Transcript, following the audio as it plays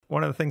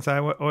one of the things I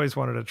always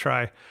wanted to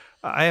try.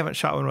 I haven't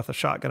shot one with a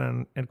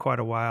shotgun in quite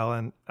a while,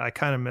 and I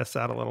kind of missed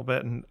out a little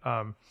bit. And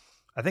I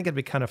think it'd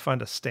be kind of fun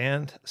to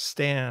stand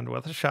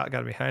with a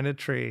shotgun behind a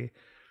tree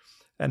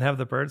and have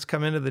the birds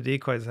come into the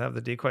decoys and have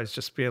the decoys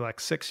just be like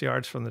 6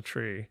 yards from the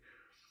tree,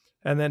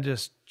 and then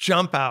just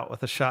jump out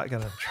with a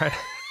shotgun and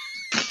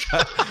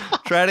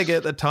try to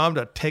get the tom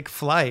to take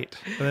flight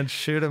and then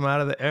shoot him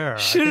out of the air.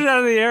 Shoot it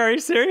out of the air. Are you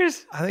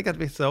serious? I think that'd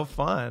be so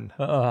fun.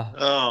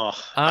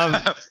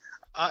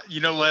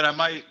 You know what? I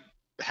might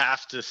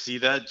have to see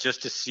that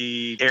just to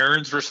see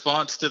Aaron's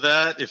response to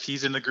that, if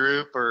he's in the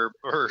group, or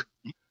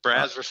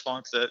Brad's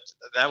response.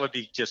 That would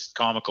be just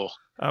comical.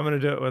 I'm gonna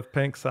do it with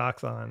pink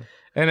socks on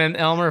and an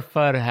Elmer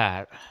Fudd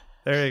hat.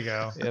 There you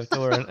go. You have to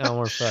wear an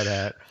Elmer Fudd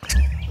hat.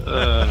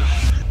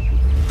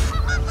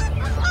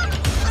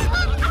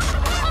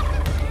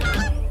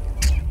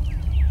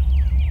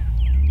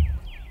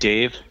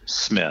 Dave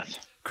Smith.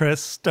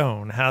 Chris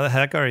Stone, how the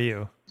heck are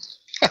you?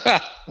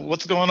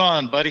 What's going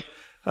on, buddy?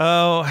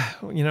 Oh,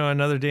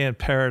 another day in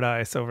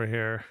paradise over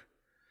here.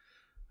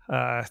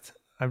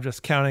 I'm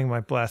just counting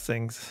my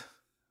blessings.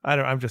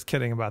 I'm just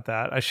kidding about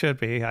that. I should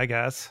be, I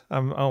guess.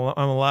 I'm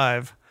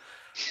alive,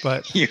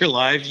 but you're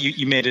alive.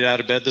 You made it out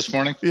of bed this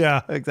morning.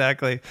 Yeah,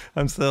 exactly.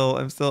 I'm still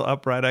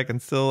upright. I can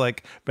still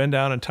like bend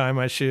down and tie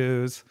my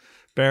shoes,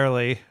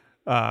 barely.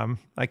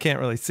 I can't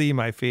really see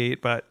my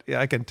feet, but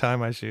yeah, I can tie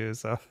my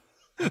shoes. So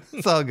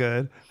it's all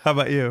good. How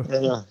about you?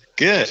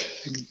 Good.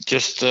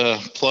 Just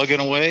plugging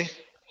away.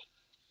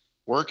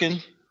 Working,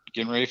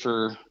 getting ready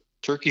for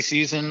turkey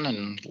season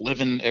and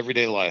living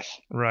everyday life.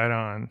 Right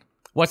on.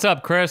 What's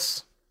up,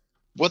 Chris?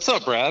 What's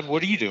up, Brad?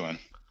 What are you doing?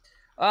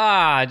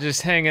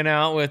 Just hanging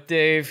out with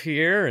Dave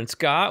here and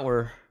Scott.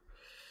 We're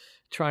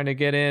trying to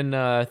get in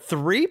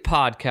 3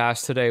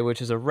 podcasts today,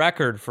 which is a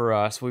record for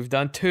us. We've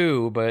done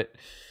 2, but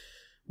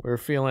we're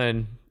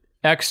feeling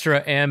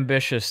extra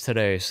ambitious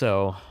today,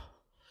 so...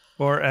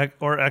 Or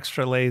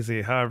extra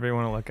lazy, however you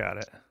want to look at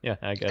it. Yeah,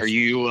 I guess. Are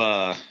you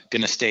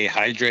going to stay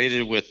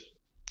hydrated with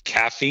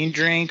caffeine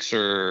drinks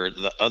or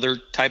the other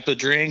type of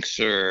drinks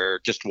or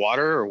just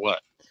water or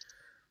what?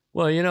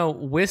 Well,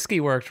 whiskey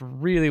worked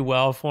really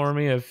well for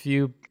me a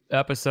few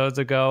episodes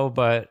ago,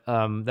 but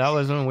that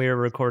was when we were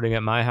recording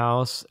at my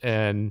house,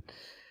 and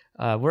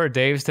we're at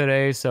Dave's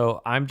today,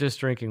 so I'm just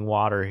drinking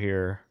water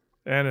here.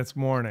 And it's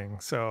morning,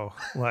 so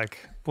like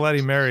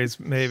Bloody Marys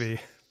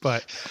maybe.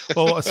 But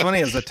what's funny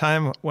is the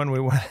time when we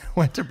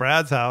went to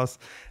Brad's house,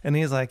 and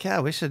he's like,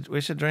 "Yeah, we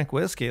should drink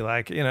whiskey.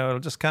 Like, it'll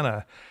just kind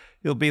of,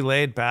 you'll be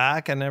laid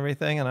back and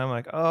everything." And I'm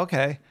like, "Oh,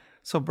 okay."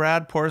 So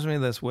Brad pours me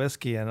this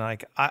whiskey, and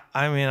like, I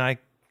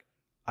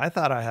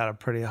thought I had a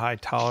pretty high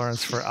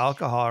tolerance for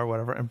alcohol or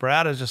whatever, and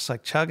Brad is just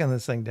like chugging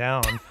this thing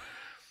down.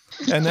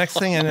 And next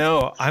thing I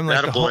know, I'm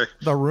like,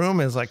 the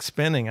room is like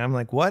spinning. I'm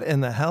like, "What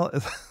in the hell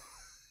is?"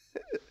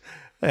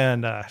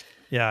 And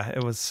yeah,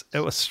 it was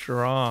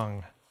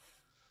strong.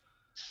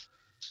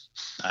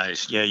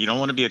 Nice. Yeah, you don't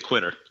want to be a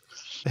quitter.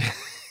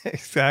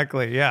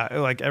 Exactly. Yeah,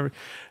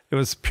 it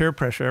was peer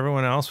pressure.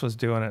 Everyone else was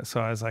doing it,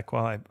 so I was like,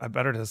 "Well, I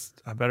better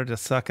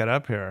just suck it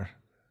up here,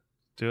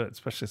 do it."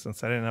 Especially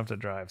since I didn't have to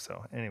drive.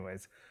 So,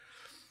 anyways,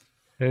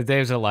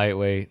 Dave's a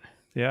lightweight.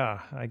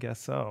 Yeah, I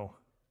guess so.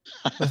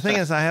 The thing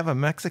is, I have a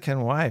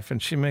Mexican wife,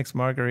 and she makes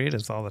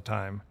margaritas all the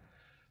time,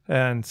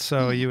 and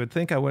so you would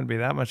think I wouldn't be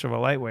that much of a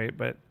lightweight,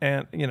 but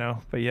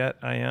yet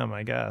I am,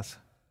 I guess.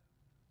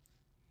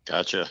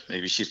 Gotcha.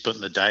 Maybe she's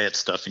putting the diet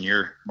stuff in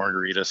your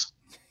margaritas.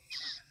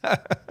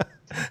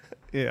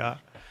 Yeah.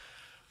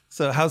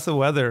 So how's the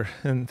weather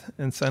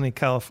in sunny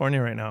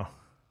California right now?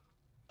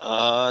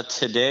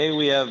 Today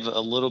we have a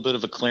little bit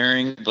of a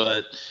clearing,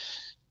 but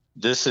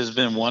this has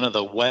been one of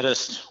the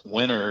wettest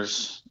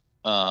winters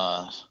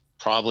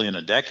probably in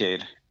a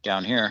decade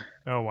down here.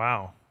 Oh,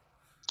 wow.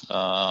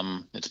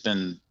 It's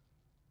been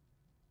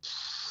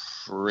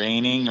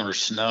raining or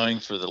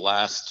snowing for the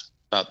last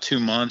about 2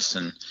 months,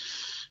 and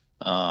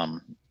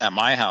at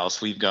my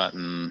house, we've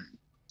gotten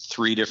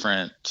 3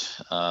 different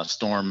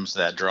storms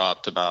that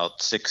dropped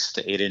about 6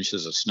 to 8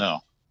 inches of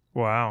snow.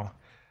 Wow.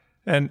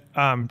 And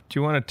do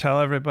you want to tell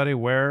everybody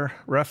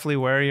roughly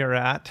where you're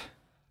at?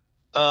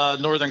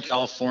 Northern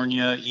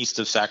California, east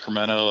of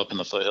Sacramento, up in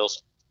the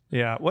foothills.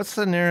 Yeah. What's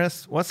the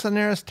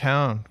nearest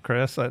town,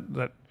 Chris? Or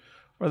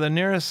the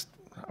nearest?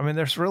 I mean,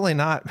 there's really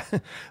not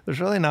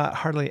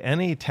hardly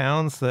any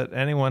towns that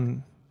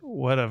anyone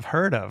would have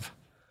heard of.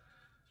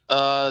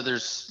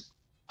 There's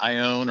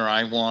Ione or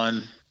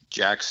I-1,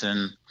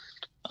 Jackson,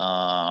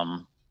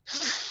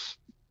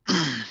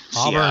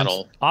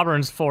 Seattle.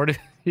 Auburn's 40.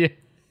 Yeah.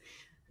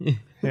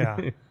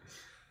 Yeah.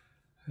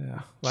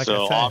 Yeah. Like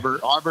so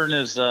Auburn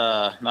is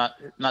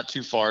not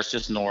too far. It's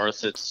just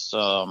north. It's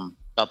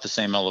about the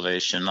same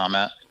elevation I'm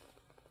at.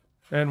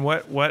 And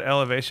what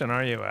elevation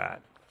are you at?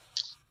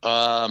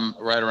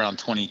 Right around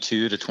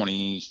 22 to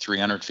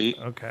 2,300 feet.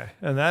 Okay.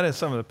 And that is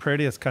some of the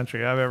prettiest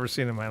country I've ever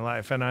seen in my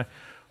life. And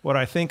what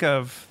I think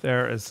of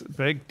there is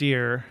big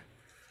deer,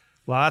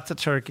 lots of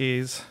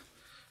turkeys,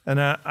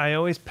 and I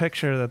always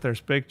picture that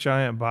there's big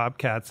giant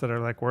bobcats that are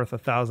like worth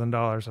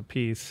 $1,000 a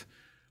piece.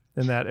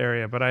 in that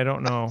area, but I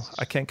don't know.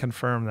 I can't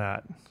confirm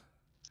that.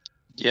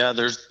 Yeah,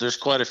 there's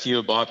quite a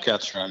few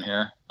bobcats around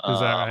here. Is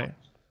that right?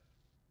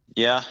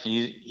 Yeah,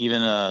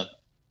 even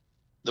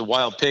the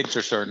wild pigs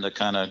are starting to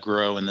kind of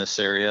grow in this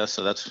area,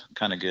 so that's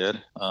kind of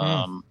good.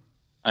 I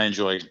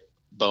enjoy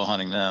bow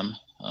hunting them.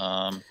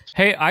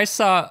 Hey, I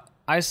saw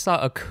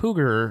a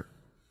cougar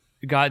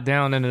got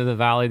down into the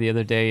valley the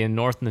other day in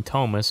North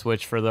Natomas,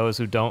 which, for those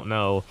who don't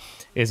know,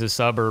 is a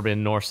suburb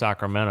in North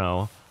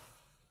Sacramento.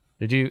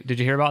 Did you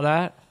hear about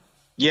that?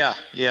 Yeah,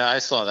 I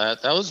saw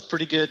that. That was a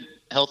pretty good,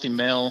 healthy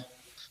male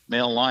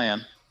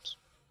lion.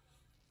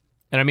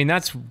 And I mean,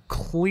 that's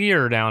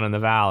clear down in the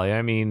valley.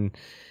 I mean,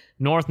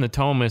 North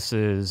Natomas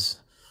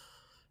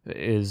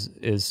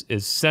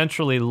is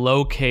centrally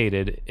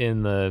located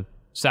in the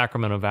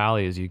Sacramento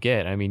Valley as you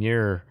get. I mean,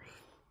 you're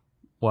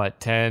what,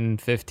 10,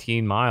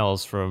 15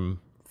 miles from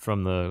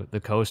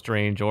the Coast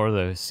Range or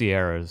the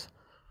Sierras.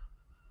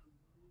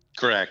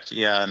 Correct.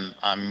 Yeah,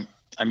 and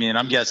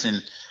I'm guessing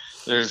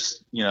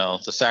there's,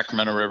 the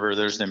Sacramento River,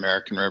 there's the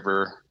American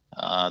River,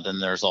 then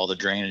there's all the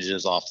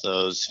drainages off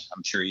those.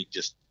 I'm sure he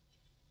just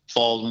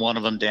followed one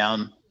of them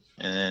down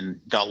and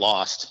then got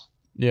lost.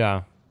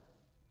 Yeah.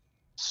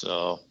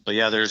 So, but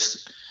yeah,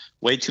 there's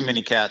way too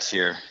many cats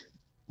here.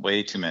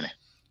 Way too many.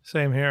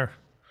 Same here.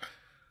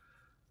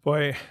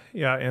 Boy,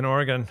 yeah, in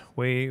Oregon,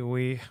 we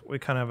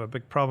kind of have a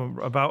big problem.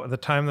 About the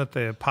time that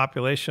the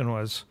population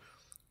was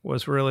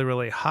really,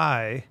 really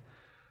high,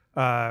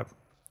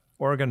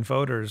 Oregon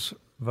voters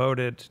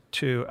voted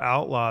to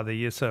outlaw the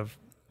use of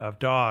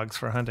dogs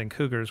for hunting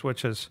cougars,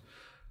 which is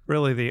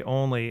really the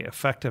only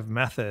effective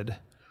method.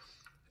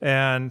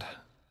 And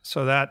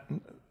so that,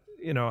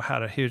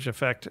 had a huge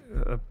effect.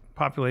 A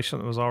population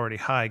that was already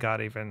high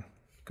got even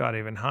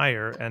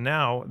higher. And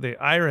now the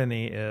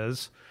irony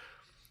is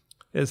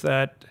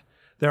that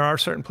there are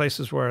certain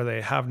places where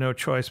they have no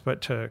choice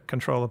but to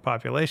control the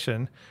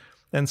population.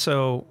 And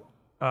so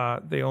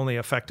the only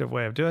effective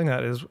way of doing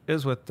that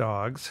is with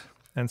dogs.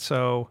 And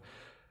so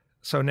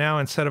now,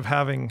 instead of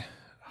having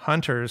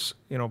hunters,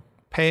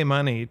 pay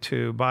money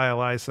to buy a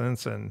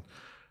license and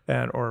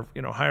or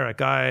hire a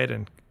guide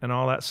and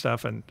all that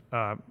stuff and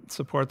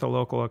support the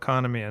local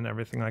economy and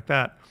everything like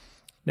that,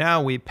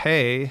 now we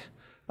pay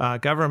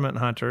government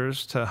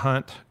hunters to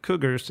hunt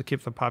cougars to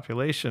keep the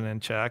population in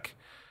check,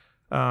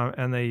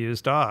 and they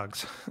use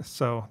dogs.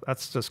 So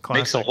that's just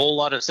classic. Makes a whole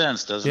lot of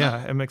sense, doesn't it?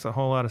 Yeah, it makes a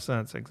whole lot of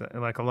sense.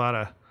 Like a lot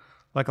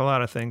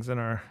of things in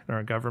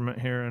our government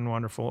here in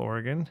wonderful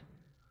Oregon.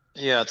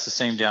 Yeah, it's the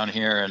same down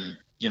here. And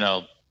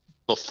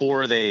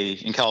before they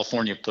in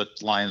California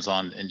put lions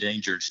on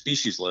endangered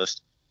species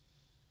list,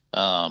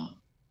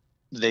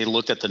 they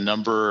looked at the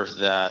number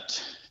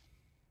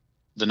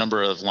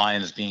of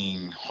lions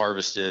being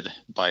harvested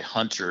by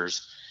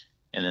hunters,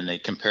 and then they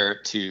compare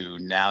it to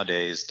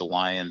nowadays the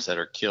lions that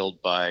are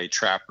killed by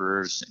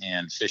trappers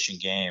and Fish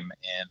and Game,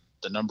 and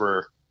the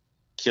number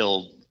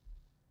killed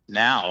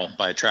now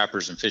by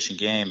trappers and Fish and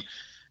Game,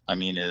 I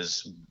mean,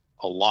 is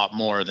a lot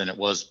more than it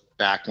was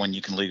back when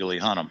you can legally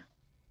hunt them.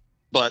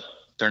 But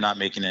they're not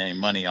making any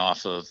money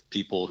off of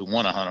people who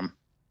want to hunt them.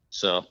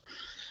 So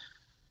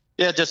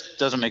yeah, it just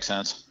doesn't make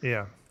sense.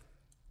 Yeah.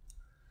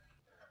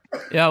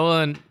 Yeah,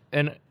 well,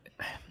 and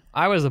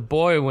I was a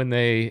boy when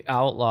they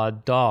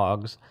outlawed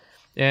dogs,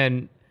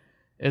 and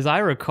as I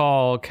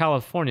recall,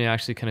 California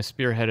actually kind of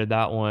spearheaded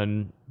that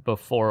one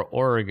before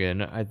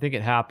Oregon. I think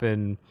it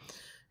happened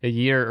a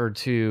year or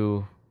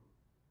two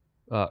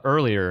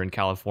earlier in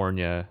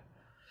California.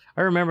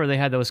 I remember they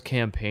had those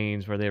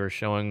campaigns where they were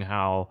showing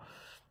how,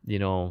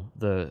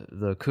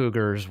 the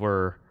cougars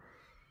were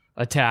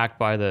attacked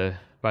by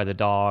the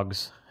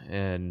dogs,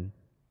 and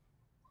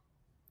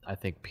I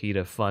think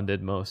PETA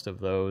funded most of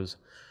those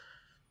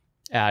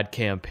ad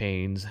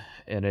campaigns,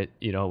 and it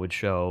would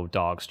show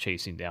dogs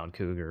chasing down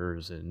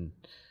cougars and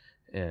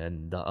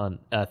the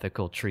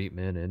unethical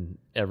treatment, and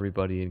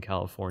everybody in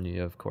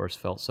California, of course,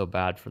 felt so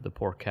bad for the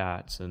poor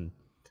cats, and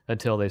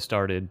until they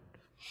started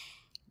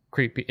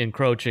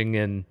encroaching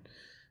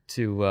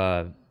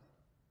into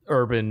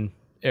urban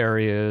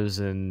areas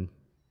and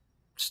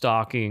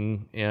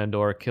stalking and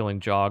or killing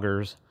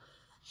joggers.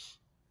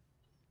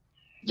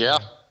 Yeah.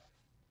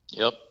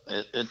 Yep.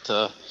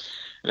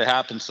 It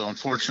happens. So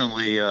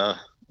unfortunately,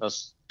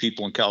 us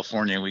people in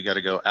California, we got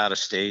to go out of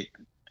state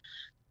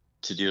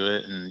to do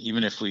it. And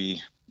even if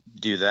we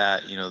do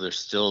that, there's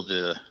still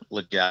the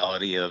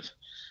legality of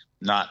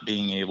not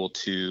being able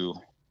to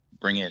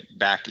bring it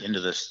back into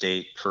the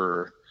state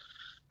per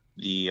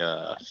the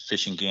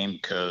Fish and Game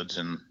codes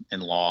and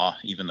law,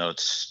 even though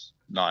it's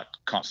not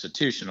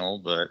constitutional.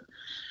 But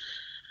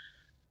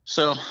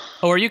so.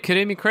 Oh, are you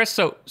kidding me, Chris?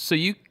 So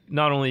you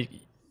not only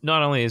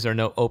is there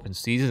no open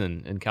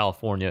season in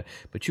California,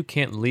 but you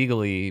can't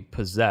legally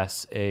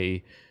possess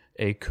a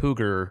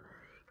cougar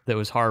that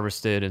was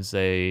harvested in,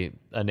 say,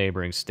 a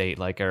neighboring state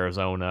like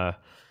Arizona,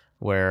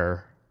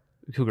 where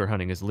cougar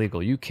hunting is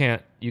legal. You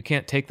can't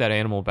take that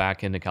animal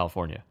back into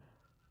California.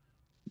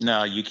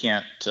 No, you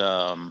can't.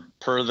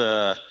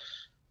 Per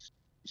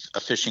a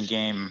Fish and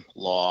Game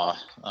law,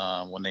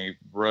 when they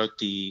wrote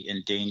the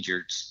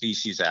Endangered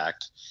Species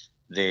Act,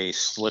 they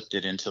slipped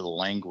it into the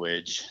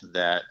language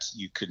that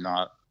you could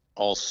not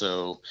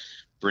also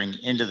bring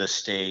into the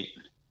state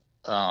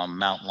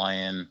mountain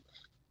lion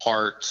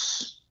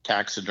parts,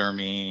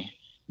 taxidermy,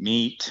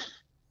 meat,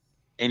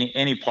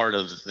 any part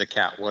of the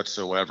cat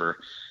whatsoever.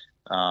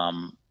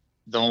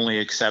 The only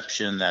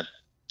exception that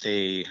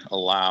they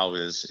allow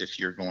is if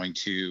you're going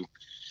to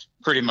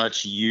pretty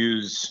much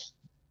use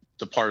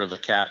the part of a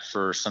cat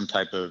for some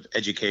type of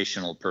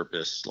educational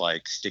purpose,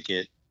 like stick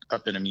it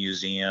up in a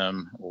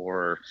museum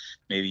or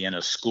maybe in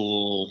a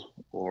school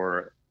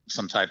or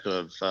some type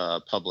of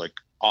public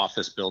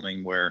office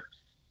building where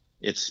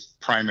its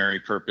primary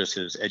purpose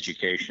is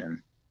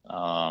education.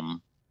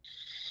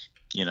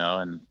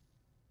 And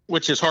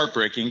which is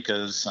heartbreaking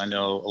because I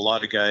know a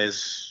lot of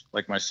guys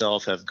like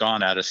myself have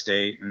gone out of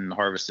state and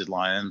harvested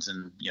lions,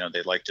 and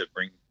they'd like to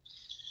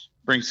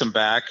bring some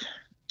back,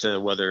 to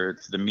whether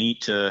it's the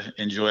meat to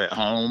enjoy at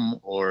home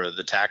or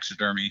the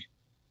taxidermy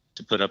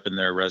to put up in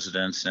their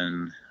residence.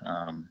 And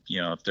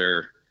if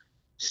they're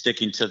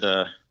sticking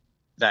to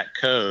that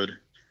code,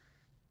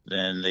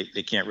 then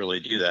they can't really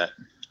do that.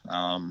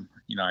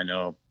 I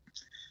know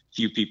a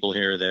few people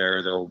here or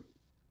there,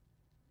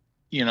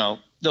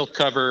 they'll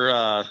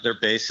cover their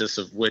basis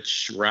of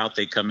which route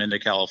they come into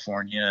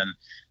California, and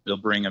they'll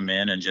bring them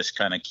in and just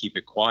kind of keep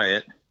it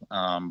quiet.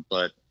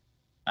 But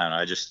I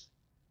don't know,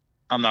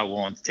 I'm not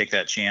willing to take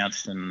that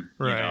chance, and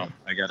right.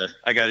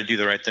 I gotta do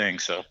the right thing.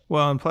 So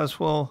and plus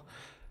we'll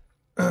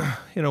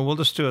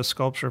just do a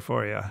sculpture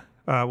for you.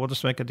 We'll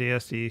just make a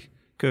DSD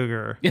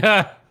cougar.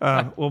 Yeah.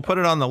 We'll put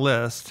it on the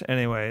list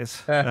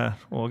anyways.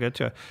 We'll get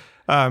to it.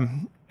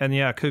 And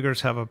yeah,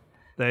 cougars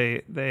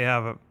they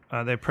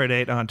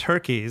predate on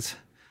turkeys.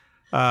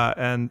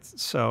 And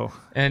so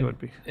it would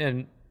be.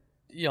 And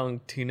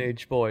young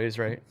teenage boys,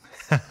 right?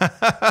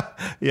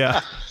 Yeah.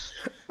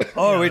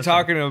 Are we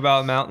talking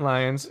about mountain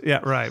lions?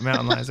 Yeah, right.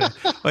 Mountain lions. Yeah.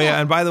 Well, yeah.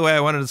 And by the way, I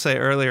wanted to say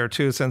earlier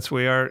too, since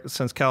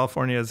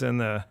California is in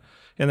the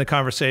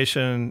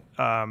conversation,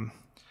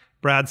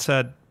 Brad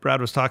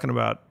was talking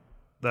about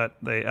that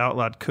they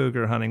outlawed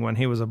cougar hunting when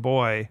he was a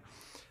boy.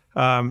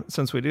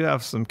 Since we do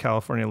have some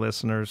California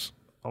listeners,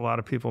 a lot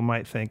of people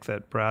might think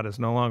that Brad is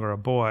no longer a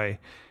boy.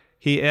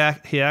 He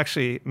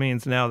actually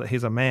means now that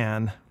he's a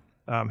man.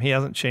 He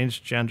hasn't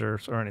changed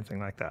genders or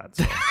anything like that.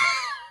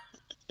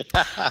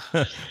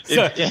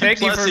 So. Thank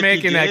you for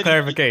making that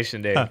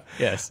clarification, Dave.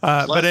 Yes.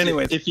 But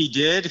anyways, if he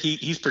did,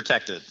 he's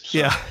protected. So.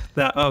 Yeah.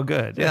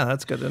 Good. Yeah,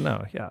 that's good to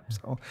know. Yeah.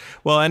 So,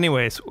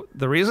 anyways,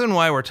 the reason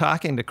why we're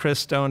talking to Chris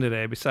Stone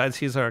today, besides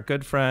he's our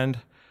good friend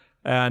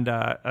and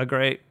a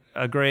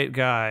great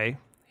guy,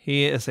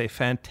 he is a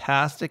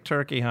fantastic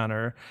turkey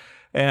hunter.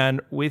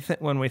 And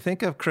when we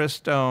think of Chris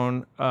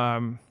Stone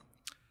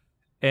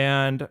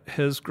and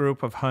his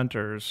group of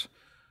hunters,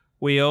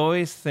 we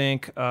always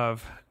think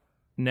of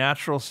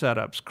natural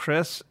setups.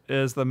 Chris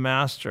is the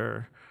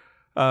master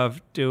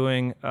of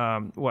doing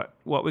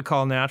what we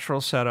call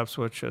natural setups,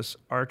 which is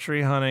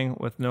archery hunting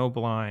with no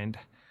blind.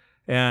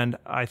 And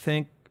I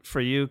think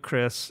for you,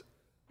 Chris,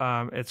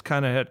 it's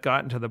kind of had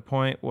gotten to the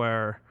point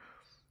where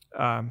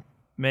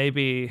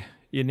maybe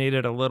you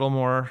needed a little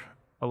more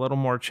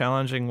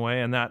challenging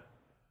way, and that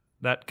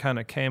kind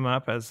of came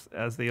up as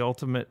the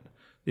ultimate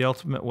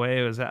way.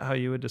 Is that how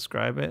you would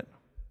describe it?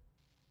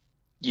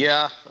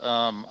 Yeah,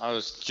 I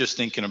was just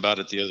thinking about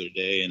it the other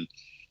day, and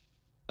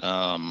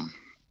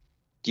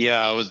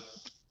I was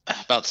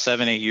about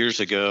 7-8 years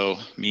ago.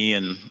 Me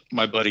and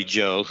my buddy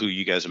Joe, who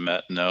you guys have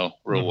met and know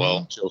real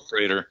well, Joe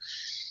Frater.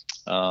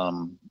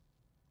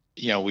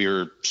 We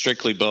were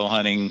strictly bow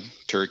hunting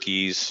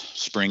turkeys,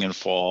 spring and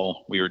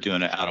fall. We were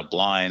doing it out of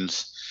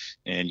blinds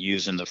and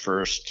using the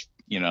first,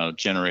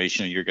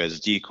 generation of your guys'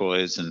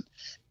 decoys and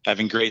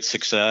having great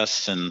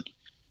success. And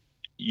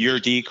your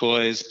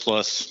decoys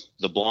plus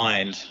the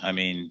blind,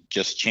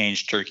 just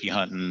changed turkey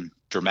hunting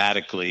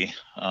dramatically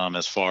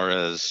as far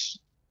as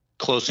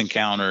close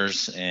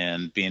encounters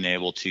and being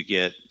able to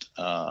get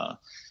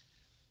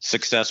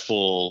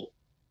successful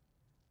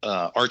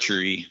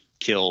archery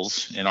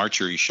kills and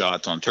archery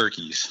shots on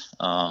turkeys.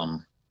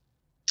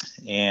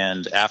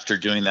 And after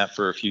doing that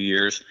for a few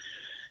years,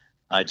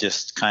 I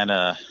just kind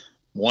of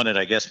wanted,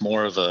 I guess,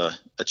 more of a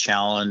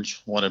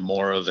challenge, wanted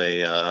more of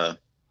a,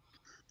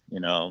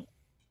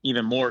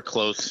 even more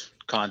close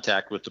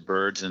contact with the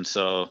birds. And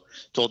so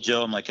told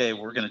Joe, I'm like, hey,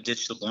 we're going to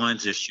ditch the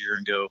blinds this year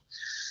and go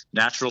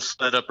natural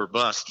setup or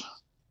bust.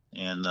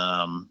 And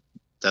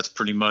that's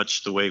pretty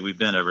much the way we've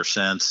been ever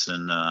since.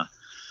 And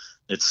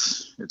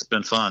it's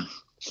been fun.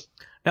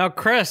 Now,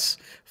 Chris,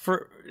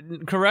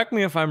 correct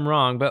me if I'm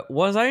wrong, but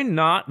was I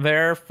not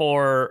there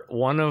for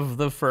one of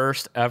the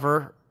first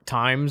ever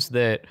times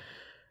that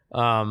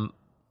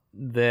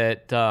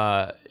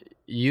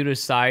you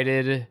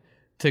decided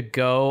to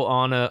go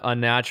on a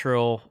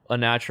natural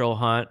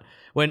hunt?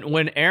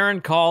 When Aaron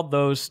called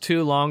those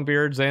two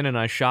longbeards in and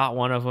I shot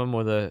one of them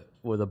with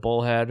a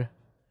bullhead?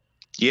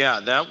 Yeah,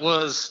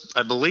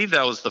 I believe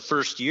that was the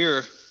first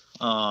year.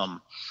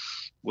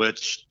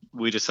 which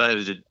we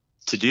decided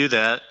to do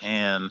that,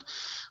 and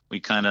we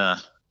kind of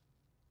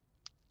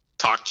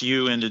talked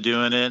you into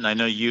doing it. And I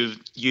know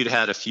you'd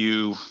had a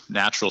few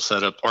natural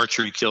setup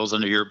archery kills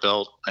under your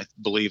belt, I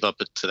believe, up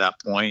to that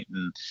point.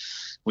 And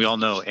we all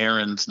know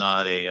Aaron's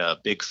not a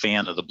big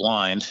fan of the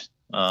blind.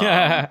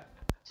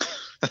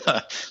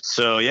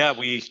 So yeah,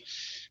 we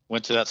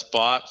went to that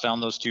spot,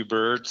 found those two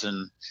birds,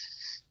 and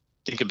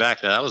thinking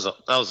back, that was an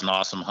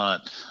awesome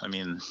hunt. I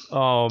mean,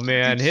 oh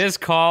man, his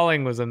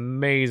calling was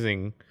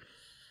amazing.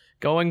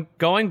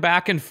 Going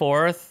back and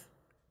forth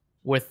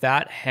with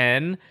that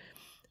hen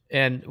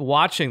and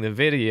watching the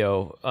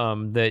video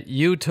that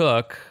you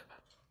took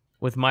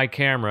with my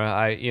camera.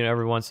 I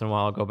every once in a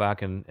while I'll go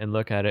back and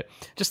look at it.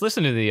 Just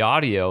listen to the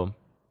audio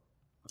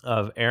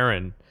of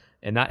Aaron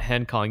and that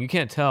hen calling. You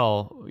can't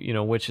tell,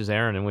 which is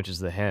Aaron and which is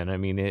the hen. I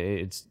mean,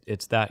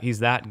 it's that he's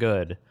that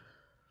good.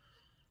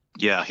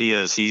 Yeah, he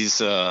is.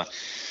 He's when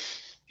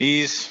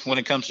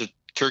it comes to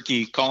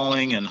turkey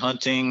calling and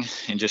hunting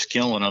and just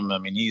killing them, I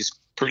mean, he's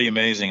pretty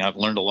amazing. I've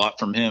learned a lot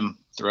from him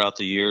throughout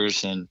the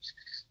years, and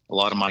a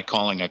lot of my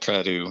calling, I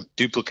try to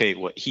duplicate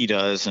what he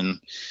does, and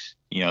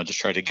just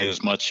try to get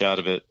as much out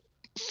of it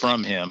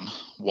from him,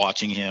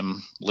 watching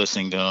him,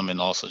 listening to him,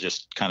 and also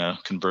just kind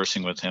of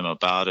conversing with him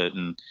about it.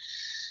 And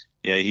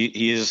yeah,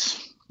 he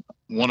is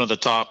one of the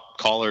top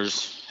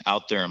callers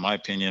out there, in my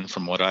opinion,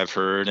 from what I've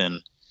heard.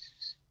 And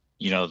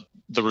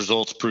the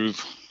results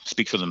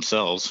speak for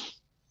themselves.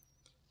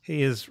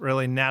 He is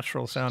really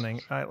natural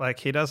sounding.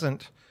 He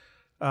doesn't.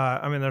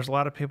 I mean, there's a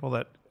lot of people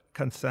that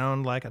can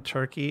sound like a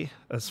turkey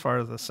as far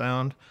as the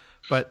sound,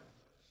 but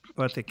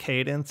the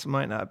cadence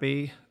might not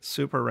be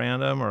super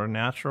random or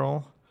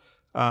natural.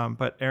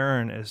 But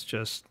Aaron is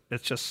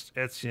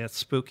it's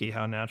spooky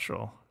how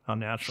natural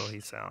he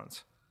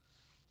sounds.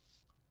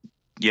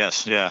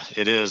 Yes, yeah,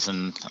 it is.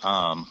 And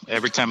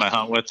every time I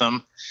hunt with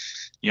him,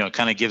 it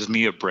kind of gives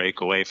me a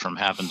break away from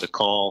having to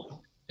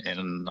call,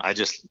 and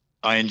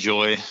I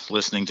enjoy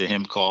listening to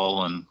him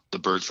call and the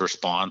bird's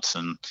response,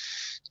 and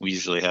we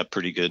usually have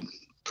pretty good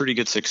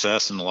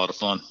success and a lot of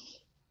fun.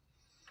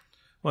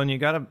 Well, and you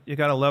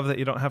gotta love that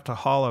you don't have to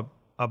haul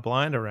a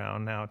blind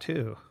around now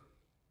too.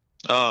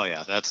 Oh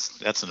yeah,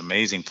 that's an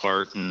amazing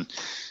part. And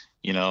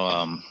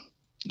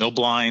no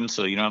blind,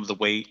 so you don't have the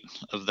weight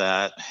of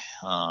that.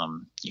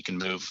 You can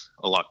move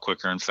a lot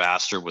quicker and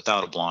faster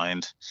without a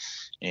blind,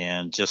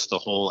 and just the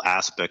whole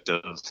aspect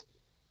of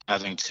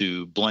having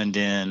to blend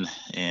in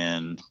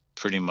and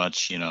pretty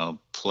much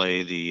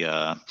play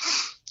the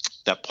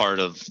that part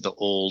of the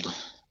old,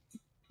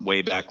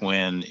 way back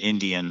when,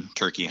 Indian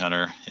turkey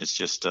hunter. It's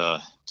just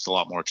it's a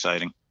lot more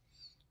exciting.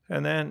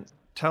 And then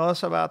tell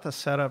us about the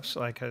setups,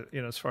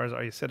 as far as,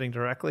 are you sitting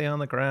directly on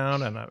the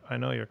ground? And I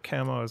know your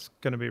camo is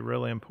going to be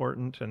really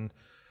important. And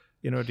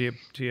do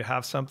you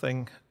have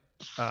something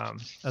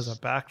as a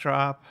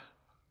backdrop?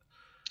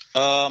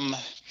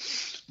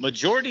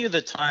 Majority of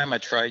the time I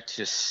try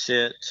to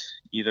sit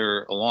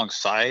either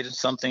alongside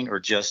something or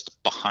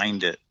just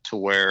behind it, to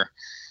where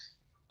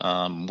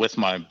with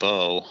my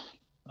bow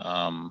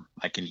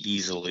I can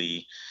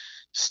easily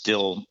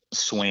still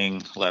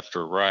swing left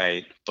or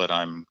right, but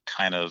I'm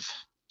kind of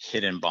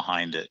hidden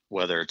behind it,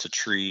 whether it's a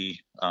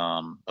tree,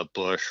 a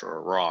bush, or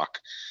a rock.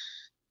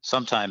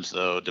 Sometimes,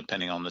 though,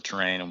 depending on the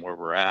terrain and where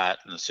we're at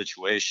and the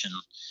situation,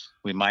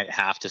 we might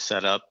have to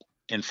set up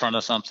in front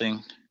of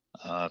something.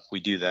 If we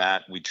do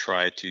that, we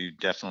try to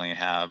definitely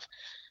have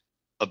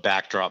a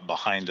backdrop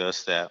behind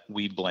us that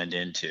we blend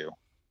into.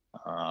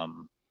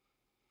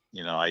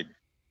 I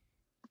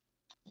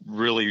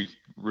really,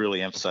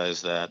 really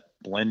emphasize that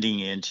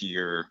blending into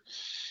your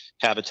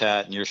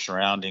habitat and your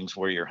surroundings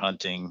where you're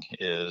hunting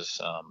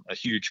is a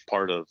huge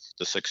part of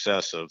the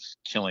success of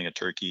killing a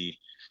turkey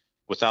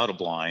without a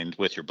blind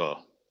with your bow.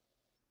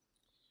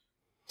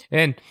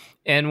 And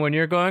when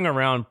you're going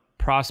around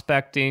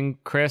prospecting,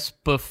 Chris,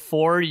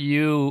 before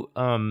you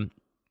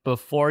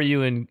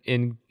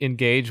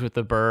engage with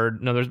the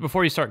bird,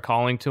 before you start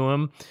calling to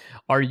him,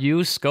 are you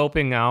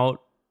scoping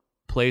out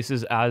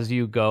places as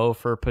you go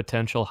for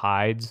potential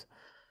hides?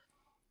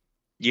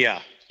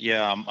 Yeah.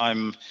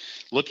 I'm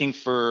looking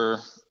for,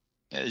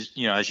 as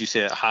you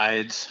said,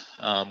 hides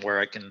where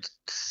I can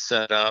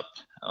set up,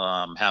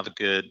 have a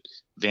good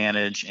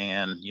vantage,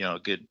 and a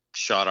good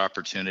shot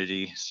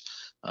opportunities.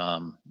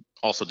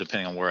 Also,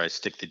 depending on where I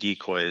stick the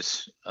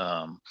decoys,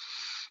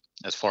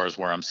 as far as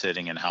where I'm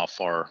sitting and how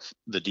far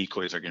the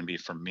decoys are going to be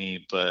from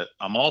me. But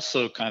I'm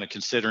also kind of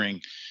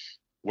considering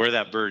where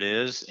that bird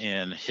is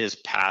in his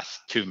path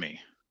to me,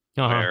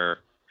 where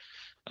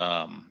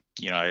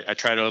I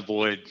try to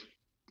avoid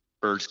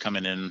birds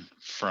coming in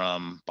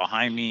from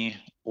behind me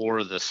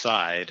or the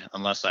side,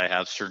 unless I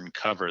have certain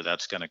cover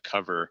that's going to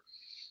cover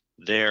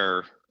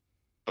their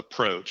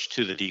approach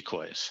to the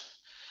decoys.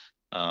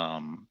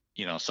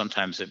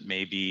 Sometimes it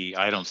may be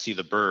I don't see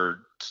the bird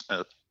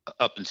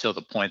up until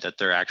the point that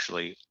they're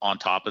actually on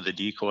top of the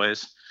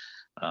decoys,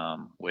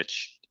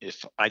 which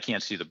if I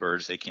can't see the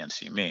birds, they can't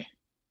see me.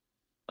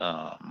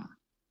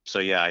 So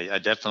yeah, I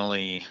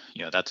definitely,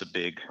 that's a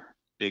big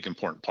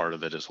important part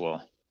of it as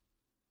well.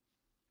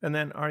 And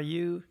then are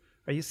you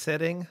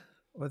sitting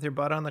with your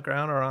butt on the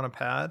ground or on a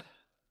pad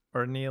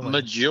or kneeling?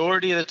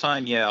 Majority of the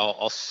time, yeah,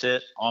 I'll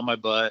sit on my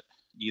butt,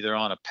 either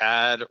on a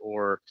pad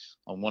or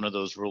on one of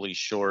those really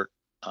short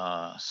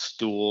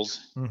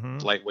stools, Mm-hmm.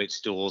 lightweight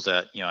stools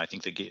that, I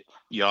think they get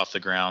you off the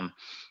ground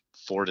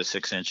 4 to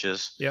 6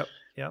 inches. Yep.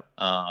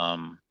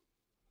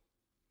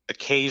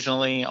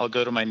 Occasionally I'll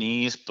go to my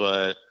knees,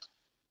 but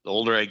the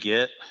older I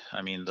get,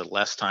 the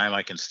less time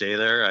I can stay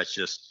there.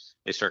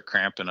 They start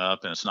cramping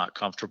up and it's not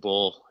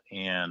comfortable.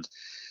 And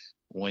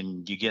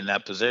when you get in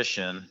that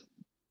position,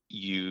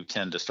 you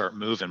tend to start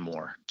moving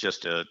more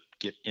just to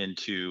get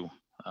into,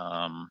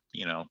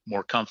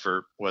 more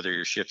comfort, whether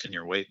you're shifting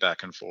your weight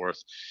back and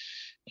forth.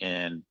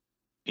 And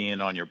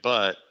being on your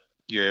butt,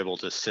 you're able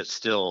to sit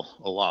still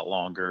a lot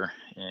longer.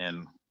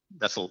 And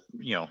that's,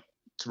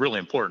 it's really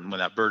important when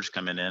that bird's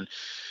coming in.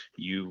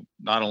 You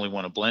not only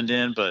want to blend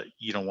in, but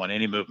you don't want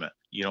any movement.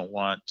 You don't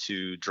want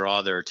to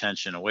draw their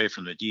attention away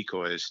from the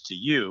decoys to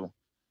you.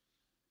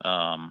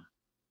 Then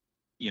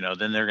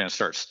they're going to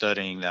start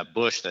studying that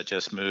bush that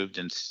just moved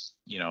and,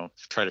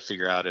 try to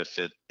figure out if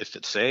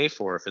it's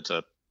safe or if it's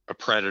a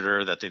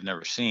predator that they've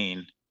never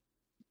seen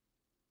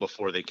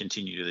before they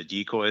continue to the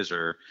decoys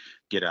or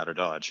get out of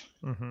dodge.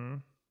 Mm-hmm.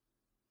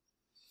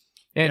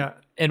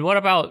 And what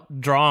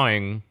about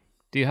drawing?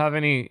 Do you have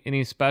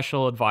any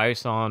special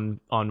advice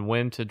on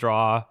when to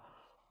draw?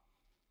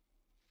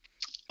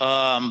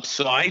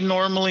 So I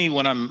normally,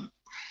 when I'm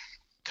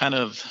kind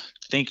of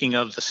thinking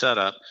of the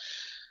setup,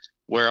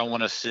 where I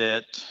want to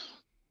sit,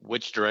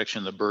 which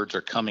direction the birds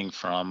are coming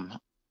from,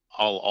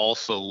 I'll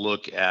also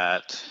look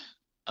at,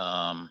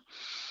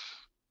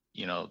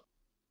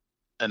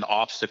 an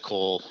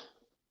obstacle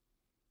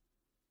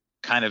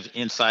kind of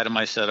inside of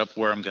my setup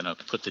where I'm going to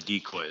put the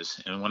decoys.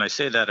 And when I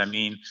say that, I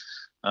mean,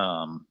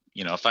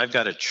 if I've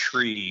got a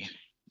tree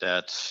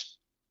that's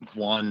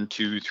 1,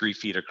 2, 3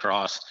 feet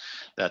across,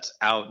 that's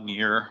out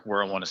near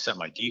where I want to set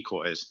my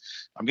decoys,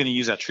 I'm going to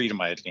use that tree to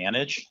my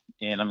advantage.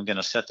 And I'm going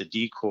to set the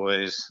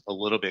decoys a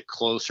little bit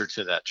closer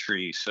to that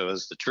tree. So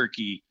as the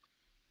turkey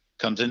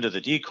comes into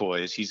the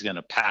decoys, he's going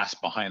to pass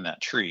behind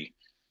that tree.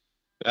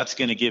 That's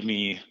going to give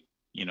me,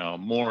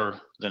 more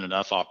than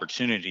enough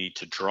opportunity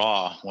to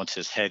draw once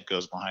his head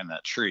goes behind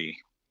that tree.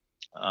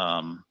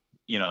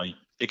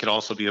 It could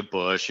also be a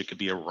bush, it could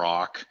be a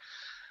rock.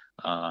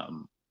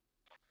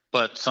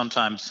 But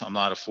sometimes I'm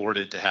not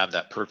afforded to have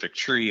that perfect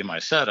tree in my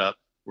setup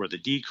where the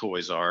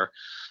decoys are.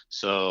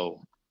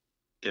 So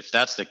if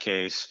that's the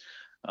case,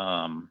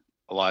 a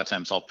lot of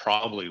times I'll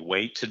probably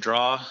wait to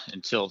draw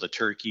until the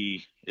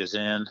turkey is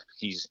in.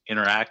 He's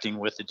interacting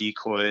with the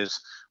decoys,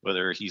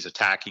 whether he's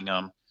attacking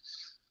them,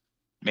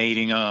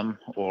 mating them,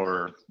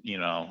 or,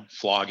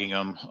 flogging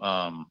them,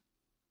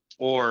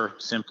 or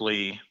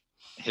simply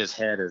his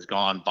head has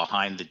gone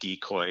behind the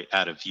decoy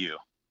out of view.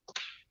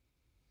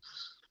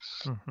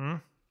 Mm-hmm.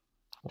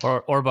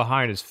 Or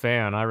behind his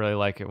fan. I really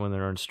like it when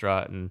they're in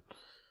strut and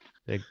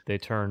they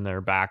turn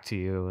their back to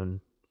you and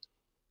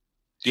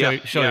show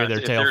you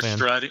their tail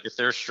fan. If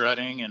they're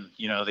strutting and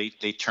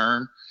they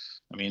turn,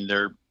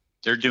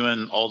 they're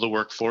doing all the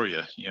work for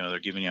you. They're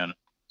giving you a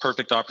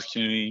perfect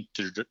opportunity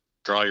to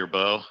draw your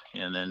bow,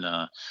 and then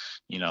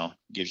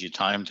gives you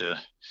time to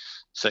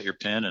set your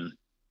pin and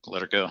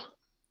let her go.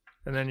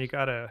 And then you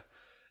gotta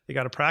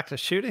practice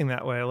shooting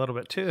that way a little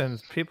bit too.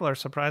 And people are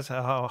surprised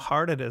at how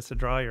hard it is to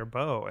draw your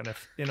bow. And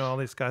if all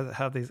these guys that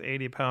have these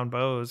 80-pound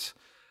bows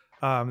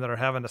that are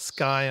having to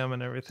sky them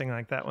and everything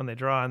like that when they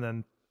draw, and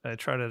then I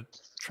try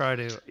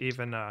to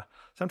even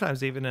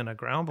sometimes even in a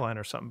ground blind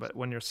or something. But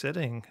when you're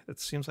sitting, it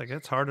seems like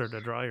it's harder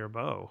to draw your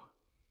bow.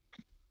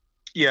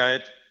 Yeah,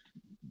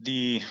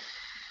 the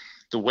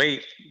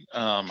weight.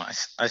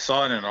 I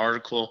saw in an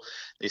article,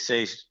 they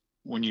say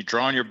when you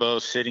draw on your bow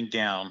sitting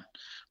down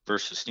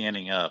versus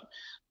standing up,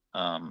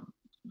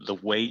 the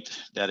weight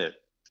that it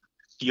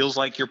feels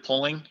like you're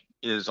pulling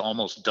is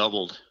almost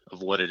doubled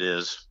of what it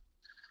is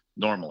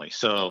normally.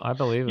 So I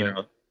believe it.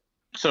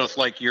 So if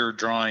like you're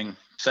drawing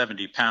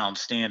 70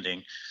 pounds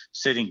standing,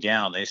 sitting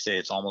down, they say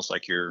it's almost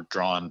like you're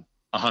drawing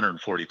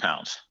 140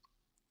 pounds.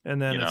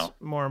 And then it's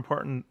more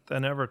important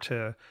than ever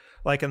to,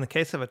 like in the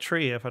case of a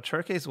tree, if a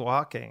turkey's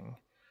walking,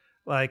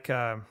 like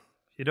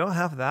you don't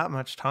have that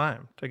much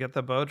time to get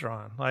the bow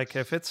drawn. Like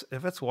if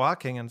it's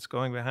walking and it's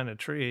going behind a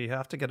tree, you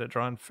have to get it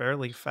drawn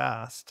fairly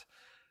fast.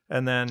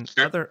 And then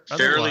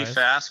fairly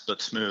fast,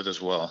 but smooth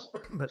as well.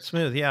 But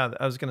smooth, yeah.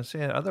 I was going to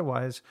say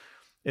otherwise,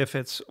 if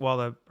it's while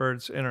the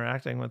bird's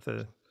interacting with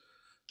the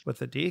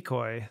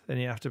decoy, then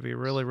you have to be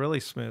really, really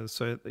smooth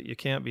so that you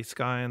can't be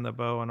skying the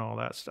bow and all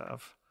that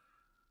stuff.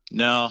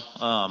 No,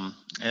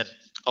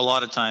 a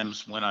lot of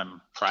times when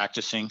I'm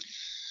practicing,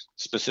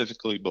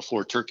 specifically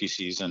before turkey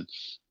season,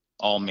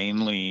 I'll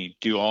mainly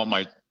do all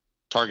my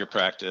target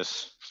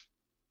practice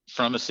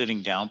from a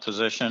sitting down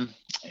position,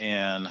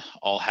 and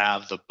I'll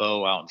have the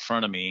bow out in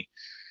front of me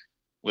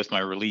with my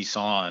release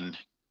on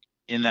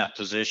in that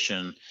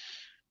position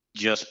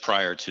just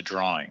prior to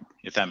drawing,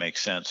 if that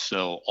makes sense.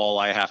 So all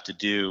I have to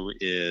do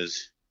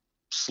is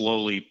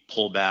slowly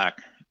pull back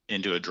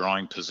into a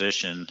drawing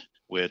position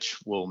which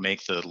will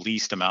make the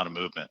least amount of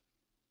movement.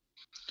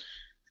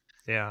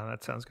 Yeah,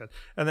 that sounds good.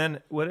 And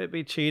then would it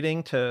be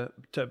cheating to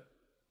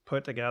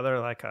put together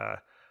like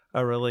a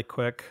really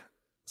quick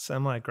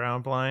semi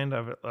ground blind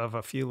of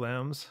a few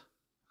limbs?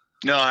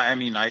 No, I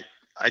mean, I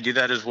do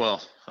that as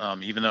well.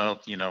 Even though,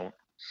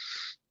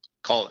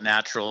 call it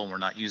natural and we're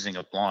not using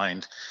a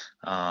blind.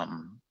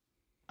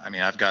 I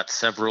mean, I've got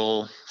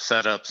several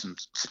setups and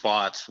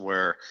spots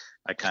where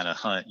I kind of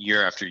hunt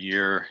year after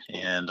year,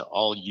 and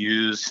I'll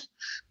use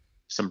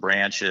some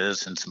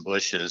branches and some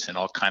bushes, and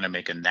I'll kind of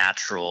make a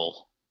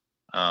natural,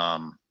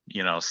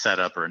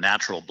 setup or a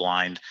natural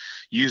blind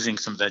using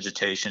some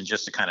vegetation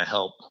just to kind of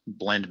help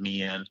blend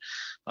me in,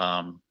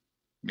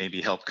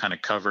 maybe help kind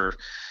of cover,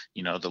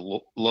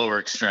 the lower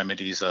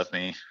extremities of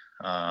me.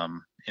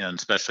 And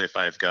especially if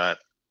I've got,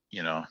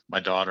 my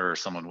daughter or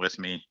someone with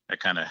me, that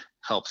kind of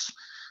helps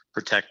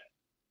protect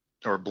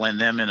or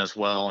blend them in as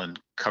well and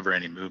cover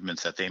any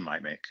movements that they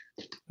might make.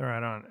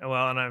 Right on.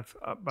 Well, and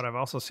I've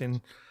also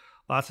seen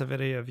lots of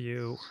video of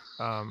you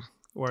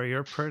where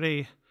you're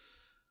pretty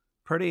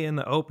in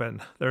the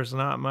open. There's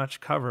not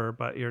much cover,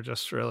 but you're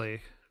just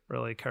really,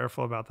 really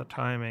careful about the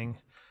timing.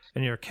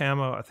 And your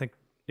camo, I think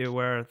you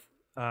wear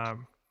a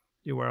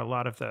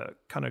lot of the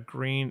kind of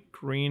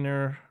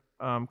greener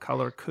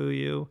color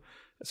Kuiu.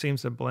 It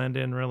seems to blend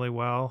in really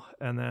well,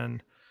 and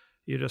then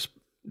you just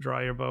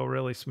draw your bow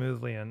really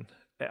smoothly. And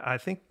I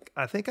think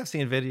I've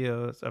seen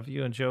videos of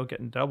you and Joe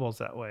getting doubles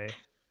that way.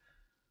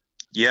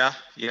 Yeah,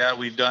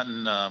 we've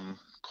gotten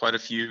quite a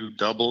few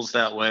doubles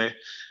that way.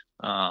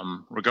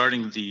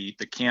 Regarding the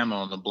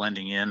camo and the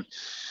blending in,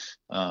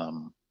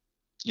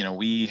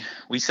 we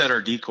set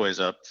our decoys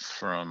up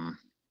from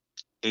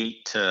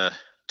 8 to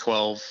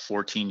 12,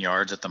 14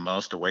 yards at the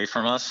most away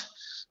from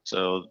us.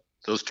 So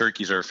those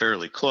turkeys are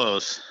fairly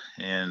close,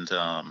 and,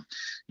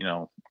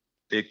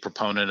 big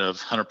proponent of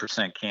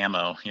 100%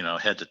 camo,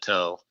 head to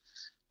toe.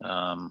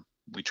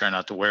 We try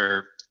not to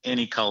wear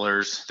any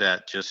colors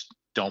that just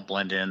don't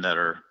blend in, that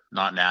are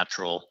not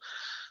natural.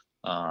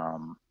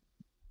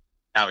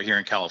 Out here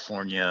in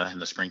California in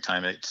the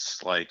springtime,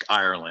 it's like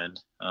Ireland.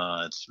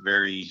 It's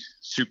very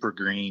super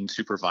green,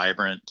 super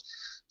vibrant.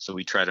 So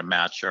we try to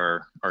match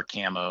our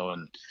camo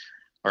and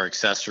our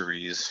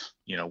accessories,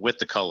 with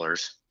the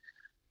colors.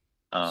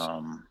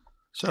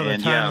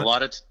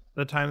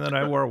 The time that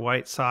I wore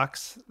white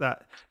socks,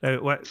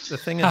 what the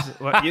thing is,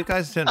 what you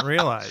guys didn't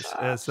realize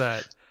is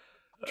that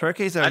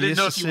turkeys are. I didn't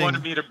know if you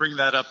wanted me to bring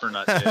that up or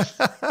not, Dave.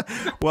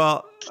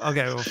 Well,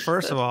 okay. Well,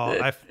 first of all,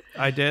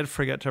 I did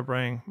forget to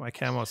bring my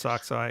camo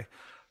socks, so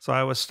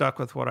I was stuck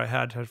with what I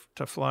had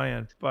to fly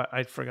in, but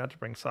I forgot to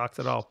bring socks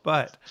at all.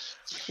 But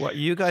what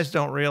you guys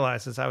don't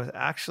realize is I was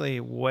actually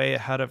way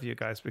ahead of you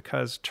guys,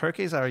 because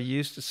turkeys are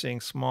used to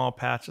seeing small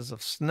patches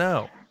of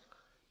snow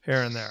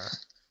here and there.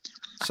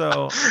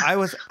 So I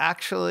was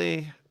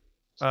actually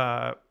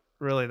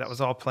really, that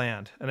was all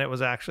planned, and it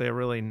was actually a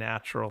really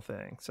natural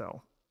thing.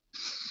 So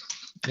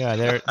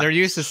yeah, they're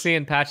used to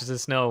seeing patches of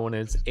snow when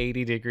it's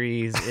 80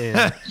 degrees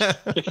in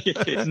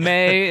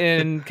May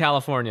in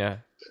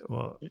California.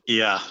 Well,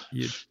 yeah,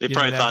 they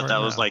probably thought that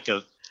was like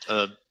a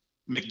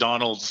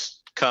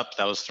McDonald's cup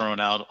that was thrown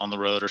out on the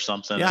road or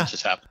something. Yeah. It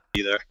just happened to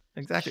be there.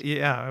 Exactly.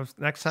 Yeah.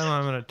 Next time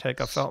I'm going to take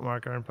a felt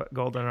marker and put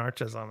golden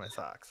arches on my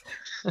socks.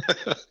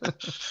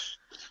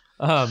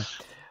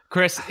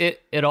 Chris,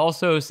 it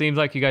also seems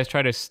like you guys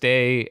try to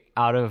stay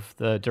out of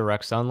the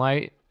direct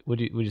sunlight. Would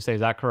you say,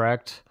 is that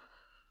correct?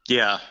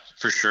 Yeah,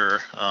 for sure.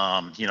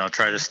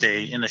 Try to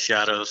stay in the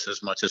shadows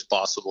as much as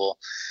possible.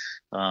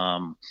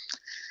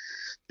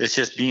 It's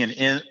just being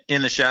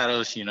in the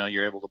shadows,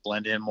 you're able to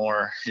blend in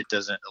more. It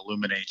doesn't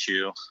illuminate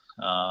you.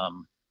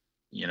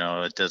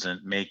 It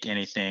doesn't make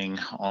anything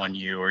on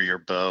you or your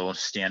bow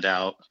stand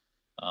out,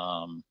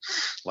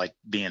 like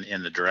being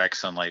in the direct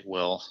sunlight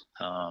will.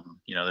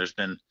 There's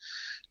been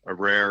a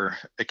rare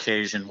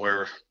occasion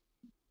where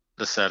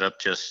the setup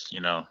just,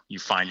 you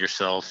find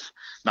yourself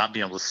not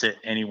being able to sit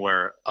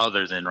anywhere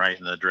other than right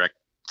in the direct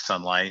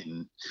sunlight,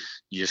 and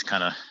you just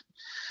kind of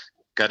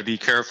got to be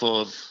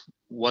careful of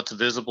what's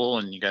visible,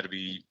 and you got to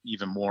be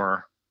even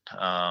more,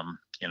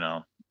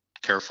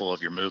 careful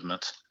of your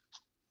movements.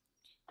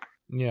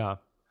 Yeah.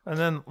 And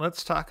then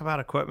let's talk about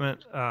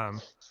equipment.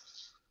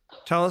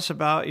 Tell us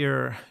about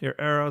your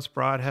arrows,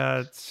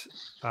 broadheads,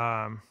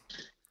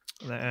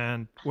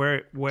 and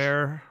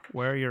where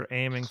you're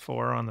aiming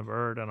for on the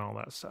bird and all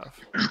that stuff.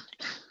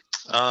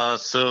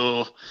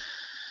 So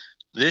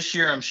this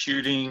year I'm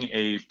shooting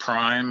a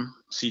Prime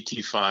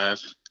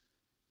CT5.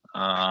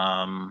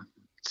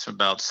 It's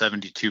about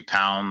 72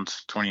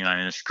 pounds,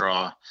 29-inch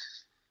draw.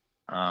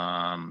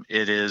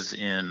 It is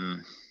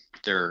in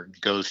their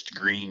ghost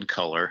green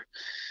color,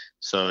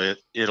 so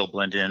it'll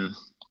blend in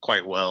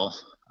quite well.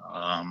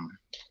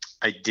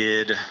 I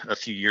did a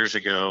few years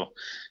ago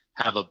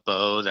have a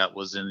bow that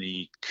was in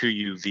the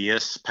Kuiu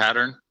Vias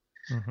pattern,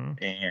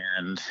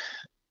 and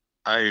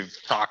I've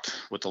talked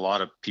with a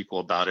lot of people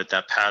about it.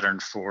 That pattern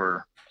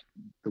for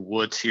the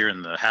woods here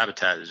in the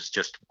habitat is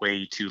just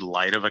way too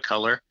light of a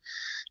color,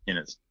 and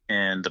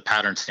and the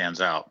pattern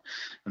stands out.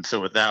 And so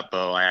with that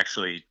bow, I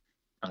actually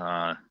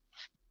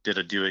did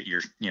a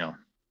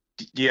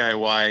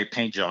DIY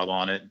paint job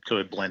on it.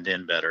 Could blend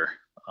in better.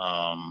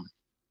 I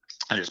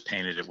just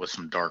painted it with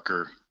some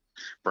darker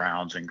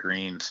browns and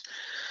greens.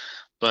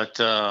 But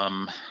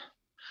so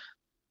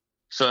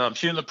I'm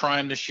shooting the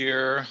prime this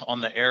year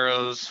on the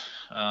arrows.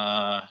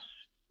 I'm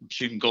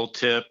shooting gold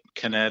tip,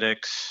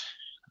 kinetics.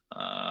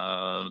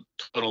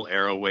 Total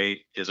arrow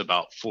weight is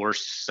about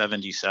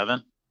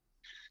 477.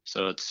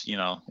 So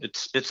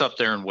it's up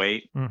there in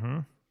weight. Mm-hmm.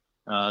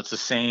 It's the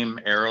same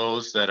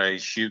arrows that I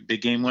shoot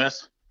big game with.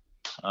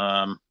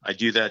 I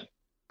do that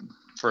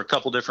for a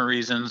couple different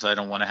reasons. I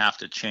don't want to have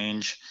to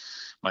change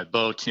my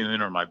bow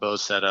tune or my bow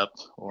setup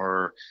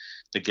or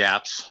the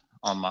gaps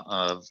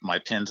of my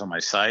pins on my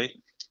sight.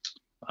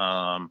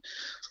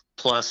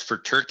 Plus, for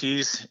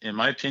turkeys, in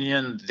my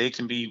opinion, they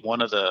can be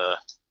one of the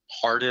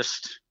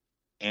hardest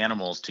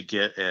animals to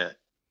get a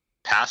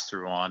pass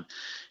through on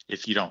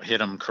if you don't hit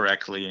them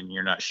correctly and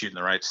you're not shooting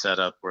the right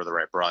setup or the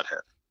right broadhead.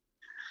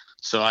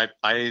 So I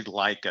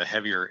like a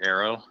heavier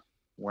arrow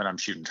when I'm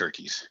shooting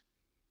turkeys.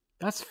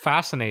 That's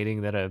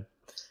fascinating that a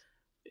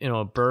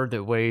bird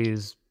that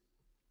weighs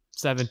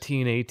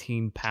 17,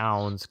 18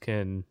 pounds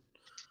can,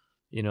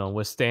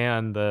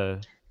 withstand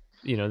the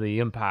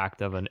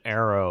impact of an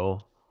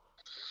arrow,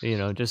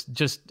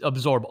 just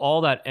absorb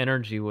all that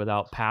energy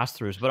without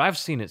pass-throughs. But I've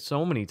seen it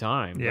so many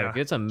times. Yeah. Like,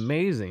 it's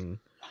amazing.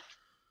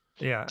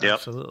 Yeah, Yep.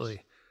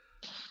 Absolutely.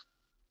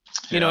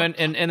 And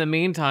in the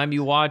meantime,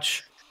 you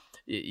watch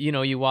an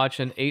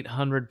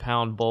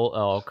 800-pound bull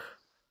elk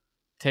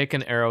take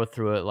an arrow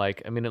through it.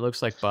 It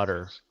looks like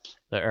butter,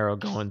 the arrow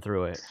going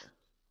through it.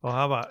 Well,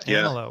 how about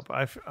antelope?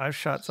 I've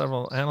shot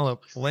several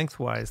antelope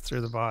lengthwise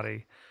through the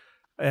body,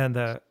 and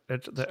the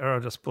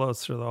arrow just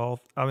blows through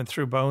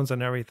through bones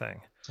and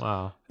everything.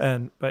 Wow.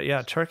 But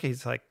yeah,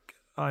 turkeys,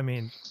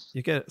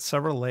 you get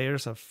several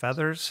layers of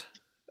feathers.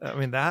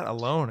 That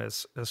alone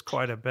is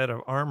quite a bit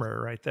of armor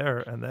right there.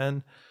 And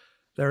then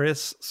there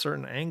is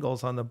certain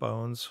angles on the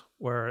bones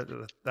where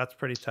that's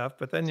pretty tough.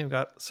 But then you've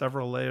got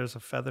several layers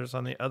of feathers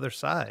on the other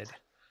side.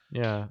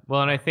 Yeah.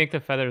 Well, and I think the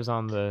feathers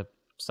on the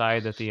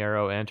side that the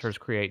arrow enters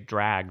create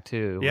drag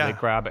too. Yeah. When they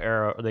grab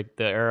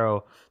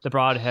the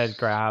broadhead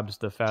grabs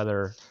the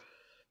feather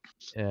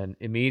and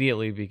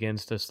immediately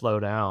begins to slow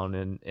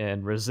down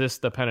and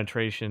resist the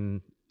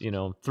penetration,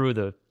 through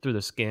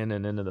the skin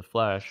and into the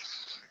flesh.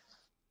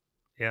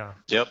 Yeah.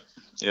 Yep.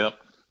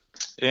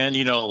 And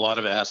a lot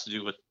of it has to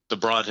do with the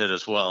broadhead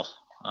as well.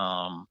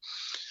 I'm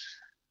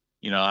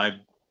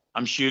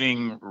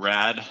shooting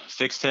rad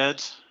fixed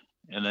heads,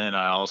 and then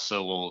I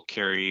also will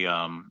carry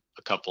a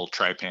couple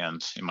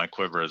tripans in my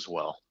quiver as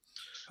well.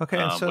 Okay,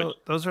 and so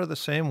those are the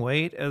same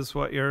weight as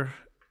what you're.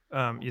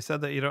 You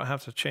said that you don't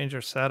have to change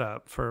your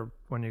setup for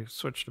when you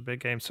switch to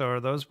big game. So are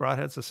those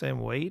broadheads the same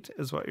weight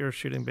as what you're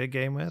shooting big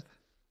game with?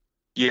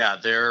 Yeah,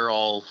 they're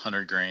all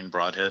 100 grain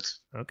broadheads.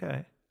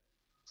 Okay.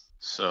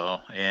 So,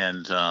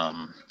 and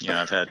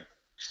I've had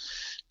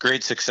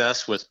great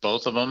success with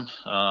both of them.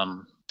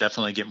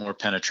 Definitely get more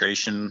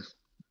penetration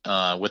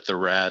with the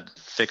rad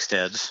fixed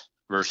heads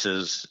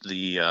versus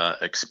the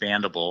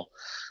expandable.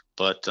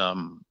 But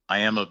I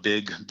am a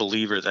big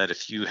believer that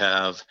if you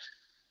have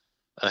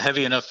a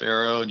heavy enough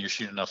arrow and you're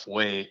shooting enough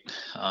weight,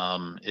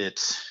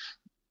 it's,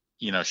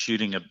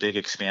 shooting a big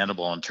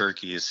expandable on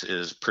turkeys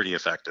is pretty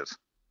effective.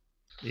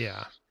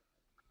 Yeah.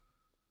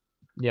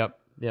 Yep.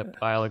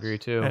 I'll agree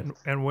too.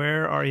 And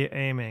where are you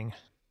aiming?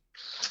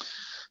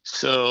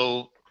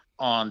 So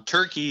on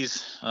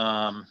turkeys,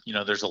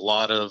 there's a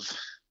lot of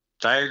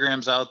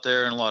diagrams out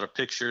there and a lot of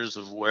pictures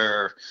of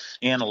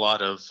and a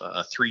lot of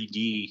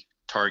 3D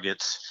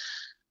targets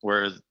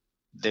where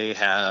they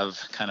have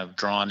kind of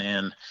drawn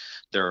in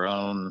their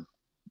own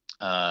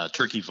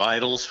turkey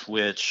vitals,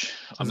 which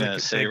I'm going to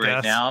say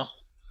right now.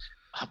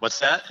 What's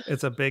that?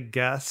 It's a big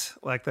guess.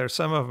 Like there's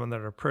some of them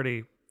that are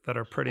pretty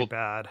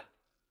bad.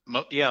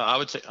 Yeah,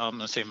 I'm going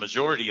to say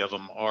majority of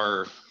them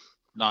are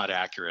not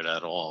accurate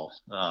at all.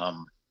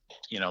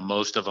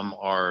 Most of them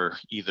are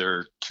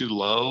either too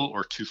low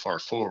or too far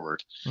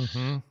forward,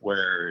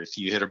 where if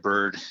you hit a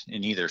bird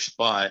in either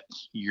spot,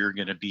 you're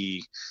going to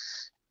be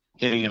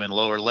hitting them in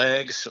lower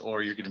legs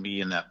or you're going to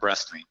be in that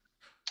breast ring.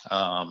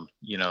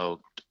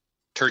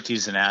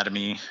 Turkey's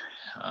anatomy,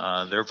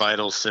 their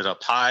vitals sit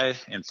up high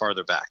and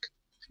farther back.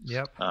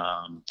 Yep.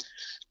 On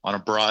a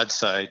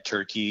broadside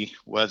turkey,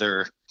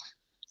 whether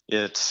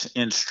it's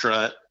in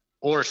strut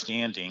or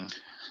standing,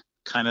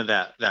 kind of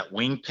that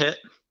wing pit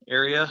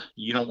area,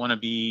 you don't want to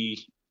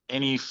be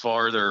any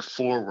farther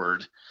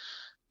forward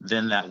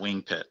than that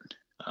wing pit.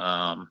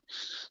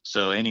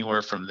 So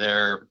anywhere from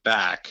there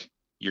back,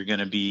 you're going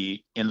to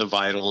be in the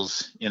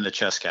vitals in the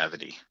chest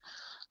cavity.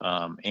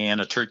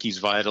 And a turkey's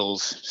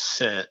vitals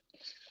sit,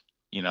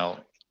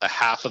 a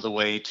half of the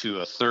way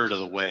to a third of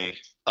the way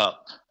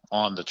up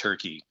on the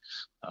turkey.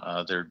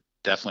 They're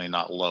definitely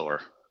not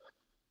lower.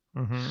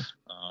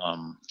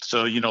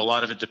 So, a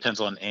lot of it depends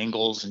on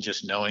angles and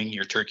just knowing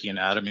your turkey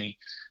anatomy.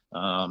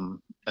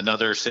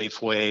 Another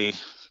safe way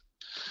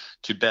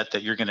to bet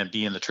that you're going to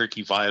be in the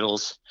turkey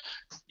vitals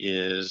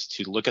is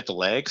to look at the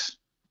legs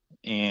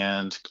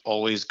and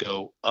always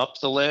go up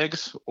the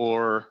legs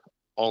or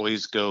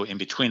always go in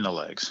between the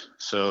legs.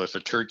 So if a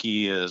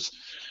turkey is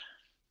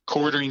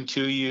quartering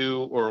to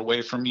you or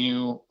away from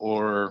you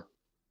or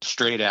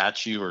straight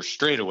at you or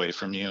straight away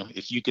from you,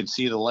 if you can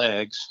see the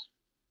legs,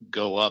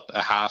 go up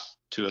a half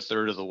to a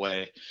third of the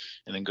way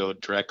and then go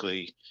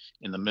directly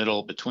in the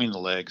middle between the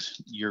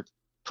legs, you're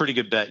pretty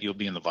good bet you'll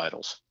be in the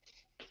vitals.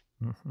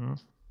 Mm-hmm.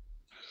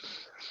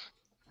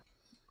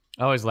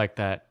 I always like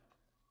that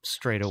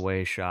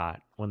straightaway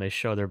shot when they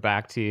show their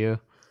back to you.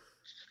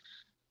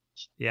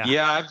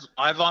 Yeah,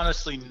 I've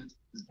honestly,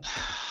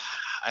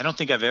 I don't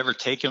think I've ever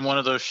taken one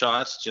of those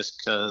shots just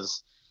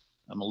because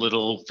I'm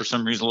for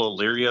some reason, a little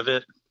leery of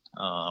it.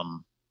 I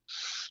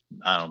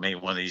don't know, maybe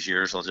one of these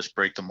years I'll just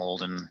break the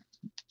mold, and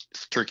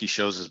if turkey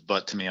shows his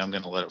butt to me, I'm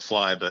going to let it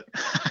fly. But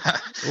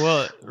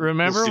well,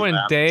 remember when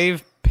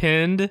Dave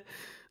pinned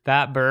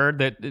that bird?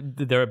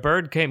 The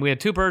bird came. We had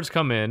two birds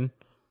come in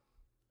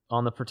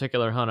on the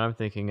particular hunt I'm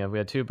thinking of. We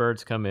had two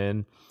birds come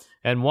in,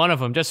 and one of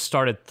them just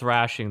started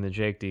thrashing the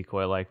Jake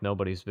decoy like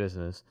nobody's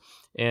business.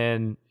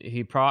 And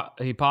he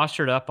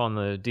postured up on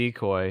the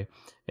decoy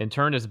and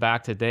turned his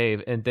back to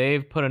Dave, and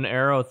Dave put an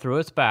arrow through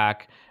its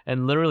back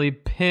and literally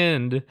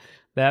pinned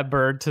that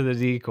bird to the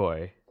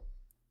decoy.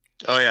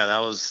 Oh yeah, that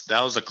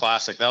was a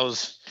classic. That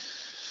was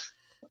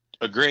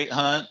a great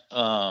hunt.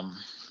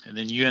 And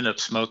then you end up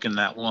smoking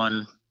that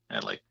one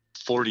at like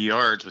 40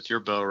 yards with your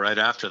bow right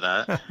after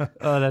that.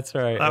 Oh, that's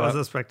right. That was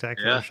a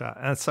spectacular shot.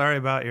 And sorry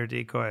about your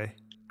decoy,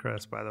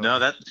 Chris, by the way.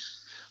 No,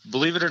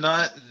 believe it or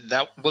not,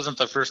 that wasn't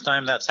the first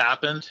time that's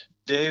happened,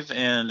 Dave,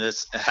 and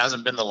it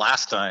hasn't been the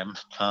last time.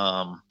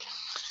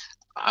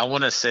 I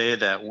want to say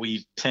that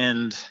we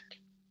pinned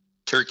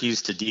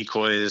turkeys to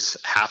decoys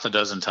half a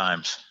dozen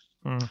times,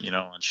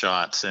 on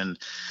shots, and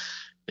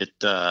it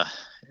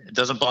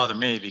doesn't bother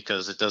me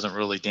because it doesn't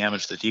really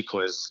damage the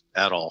decoys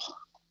at all.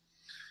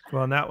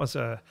 Well, and that was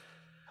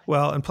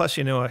and plus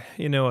you know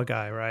a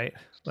guy, right?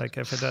 Like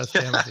if it does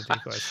damage the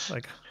decoys,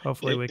 like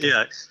hopefully we can.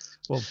 Yeah.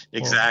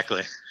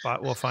 Exactly.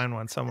 We'll find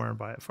one somewhere and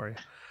buy it for you.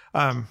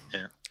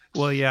 Yeah.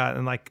 Well, yeah,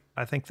 and like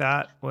I think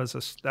that was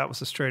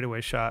a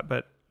straightaway shot,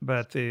 but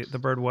the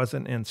bird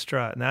wasn't in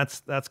strut, and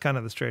that's kind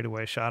of the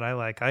straightaway shot I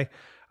like.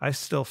 I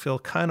still feel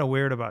kind of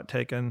weird about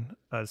taking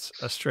a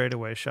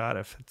straightaway shot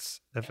if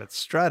it's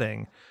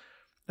strutting,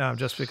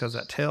 just because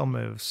that tail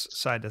moves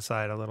side to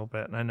side a little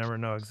bit, and I never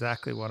know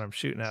exactly what I'm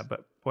shooting at.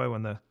 But boy,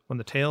 when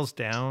the tail's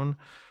down,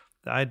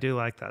 I do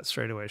like that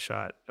straightaway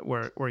shot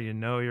where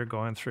you're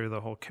going through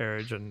the whole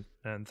carriage and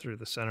through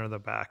the center of the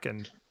back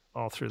and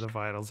all through the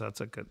vitals.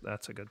 That's a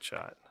good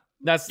shot.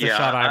 That's the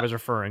shot I was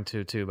referring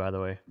to too, by the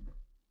way.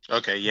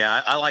 Okay,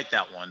 yeah, I like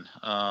that one.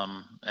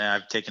 And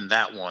I've taken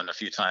that one a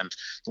few times.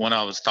 The one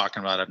I was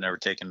talking about, I've never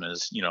taken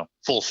is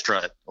full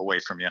strut away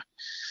from you.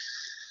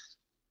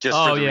 Just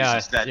for the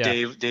reasons that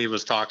Dave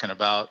was talking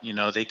about.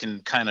 They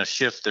can kind of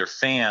shift their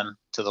fan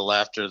to the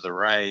left or the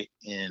right,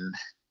 and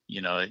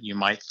you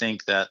might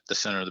think that the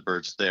center of the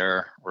bird's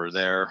there or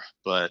there,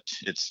 but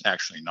it's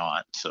actually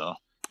not. So,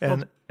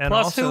 and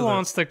plus, who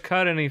wants to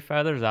cut any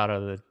feathers out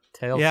of the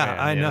tail? Yeah, fan,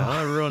 I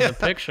know. Ruin the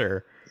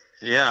picture.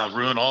 Yeah,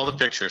 ruin all the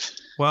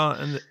pictures. Well,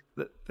 and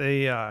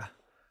the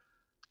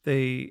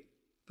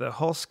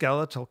whole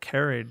skeletal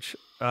carriage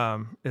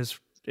is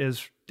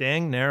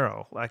dang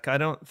narrow. Like I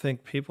don't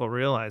think people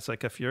realize.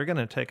 Like if you're going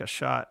to take a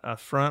shot, a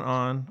front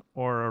on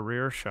or a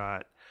rear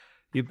shot,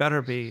 you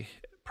better be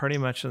pretty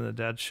much in the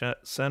dead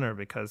center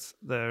because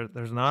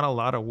there's not a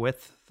lot of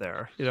width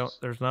there.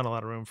 There's not a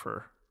lot of room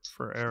for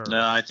error.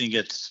 No, I think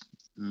it's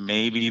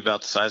maybe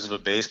about the size of a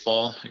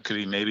baseball. It could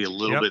be maybe a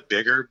little bit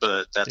bigger,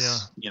 but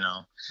that's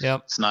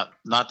it's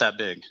not that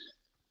big.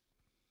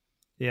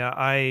 Yeah,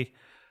 I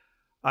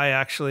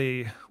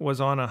actually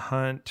was on a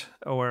hunt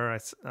where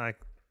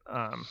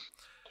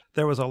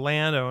there was a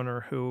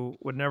landowner who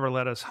would never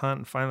let us hunt,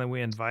 and finally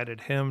we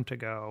invited him to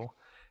go,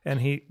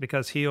 and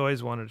because he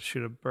always wanted to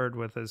shoot a bird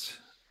with his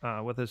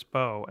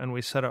bow, and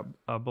we set up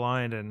a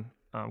blind and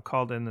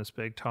called in this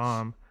big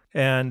tom,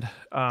 and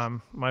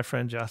my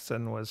friend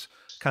Justin was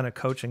kind of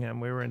coaching him.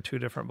 We were in two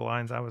different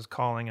blinds. I was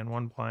calling in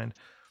one blind,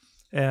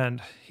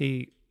 and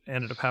he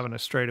ended up having a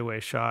straightaway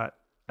shot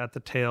at the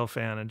tail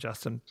fan, and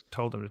Justin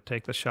told him to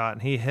take the shot,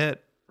 and he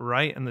hit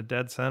right in the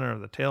dead center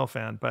of the tail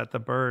fan, but the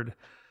bird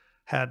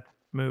had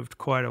moved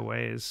quite a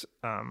ways.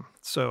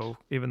 So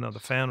even though the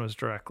fan was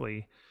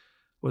directly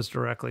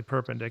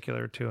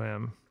perpendicular to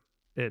him,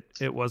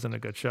 it wasn't a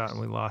good shot, and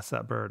we lost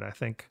that bird. I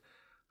think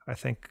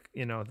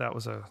that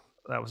was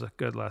a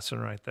good lesson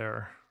right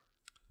there.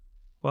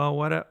 Well,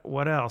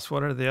 what else?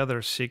 What are the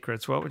other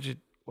secrets? What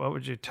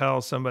would you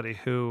tell somebody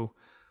who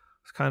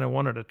kind of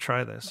wanted to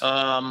try this?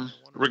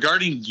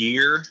 Regarding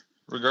gear,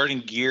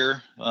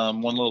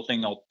 one little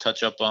thing I'll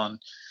touch up on.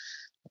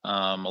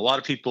 A lot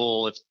of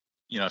people,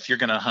 if you're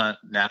going to hunt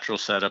natural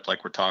setup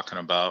like we're talking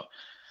about,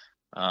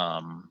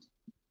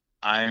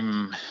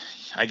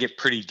 I get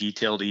pretty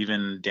detailed,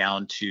 even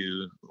down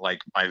to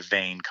like my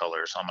vein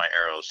colors on my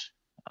arrows.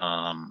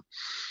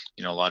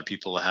 A lot of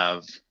people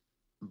have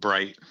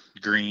bright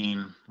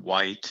green,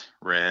 white,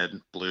 red,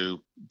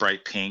 blue,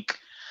 bright pink.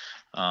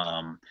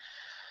 Um,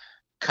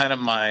 Kind of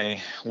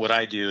what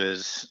I do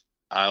is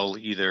I'll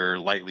either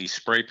lightly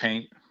spray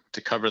paint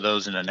to cover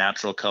those in a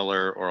natural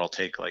color, or I'll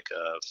take like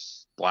a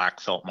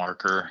black felt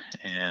marker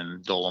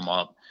and dull them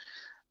up.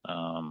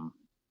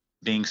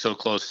 Being so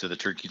close to the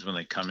turkeys when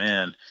they come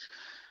in,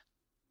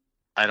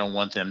 I don't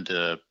want them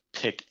to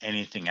pick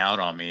anything out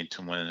on me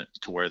to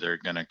where they're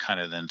going to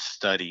kind of then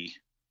study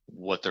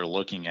what they're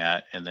looking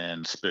at and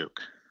then spook.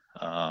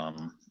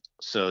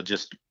 So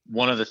just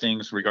one of the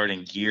things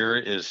regarding gear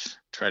is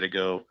try to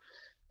go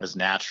as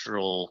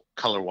natural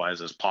color wise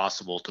as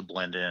possible to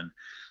blend in,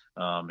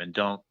 and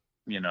don't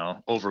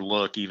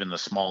overlook even the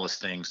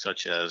smallest things,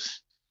 such as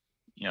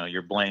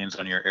your blains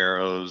on your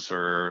arrows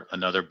or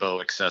another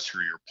bow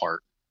accessory or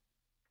part.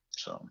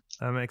 So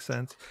that makes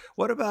sense.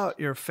 What about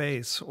your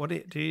face? What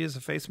do you use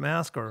a face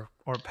mask or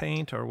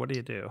paint, or what do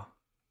you do?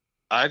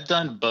 I've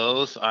done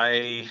both.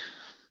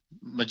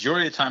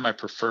 Majority of the time I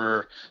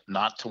prefer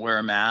not to wear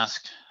a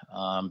mask,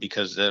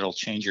 because that'll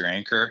change your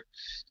anchor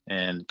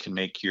and can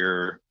make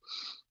your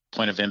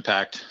point of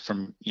impact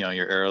from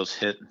your arrows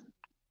hit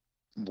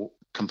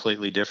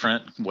completely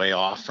different, way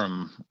off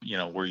from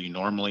where you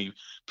normally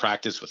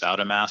practice without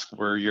a mask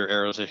where your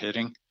arrows are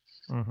hitting.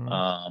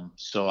 Mm-hmm.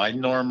 So I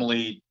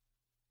normally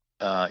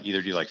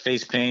either do like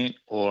face paint,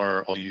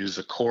 or I'll use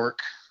a cork,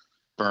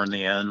 burn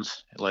the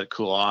ends, let it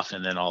cool off,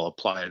 and then I'll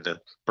apply the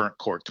burnt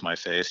cork to my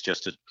face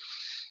just to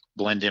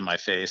blend in my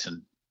face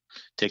and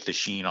take the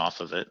sheen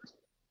off of it.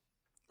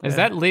 Is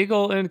that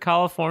legal in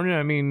California?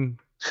 I mean,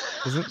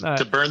 isn't that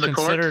to burn the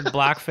considered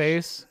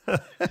blackface?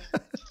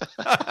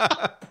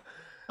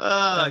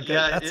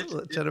 Yeah,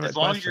 as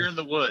long as you're in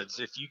the woods.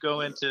 If you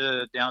go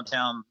into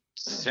downtown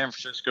San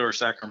Francisco or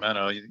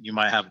Sacramento, you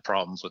might have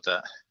problems with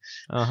that.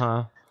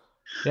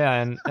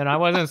 Yeah, and I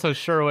wasn't so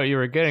sure what you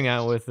were getting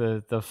at with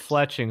the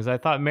fletchings. I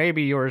thought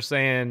maybe you were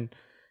saying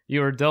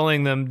you were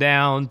dulling them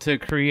down to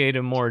create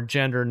a more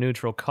gender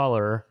neutral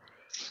color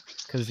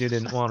because you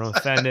didn't want to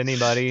offend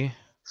anybody.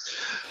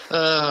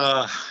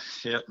 Yeah,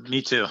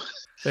 me too.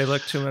 They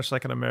look too much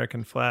like an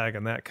American flag,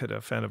 and that could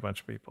offend a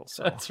bunch of people.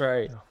 So that's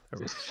right.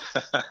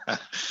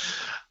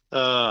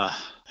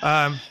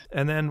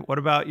 And then what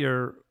about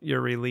your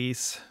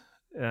release?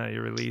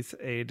 Your release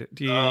aid?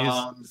 Do you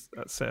use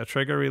a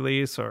trigger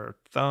release or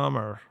thumb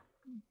or?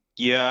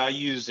 Yeah, I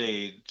use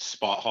a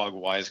Spot Hogg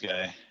Wise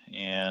Guy,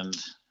 and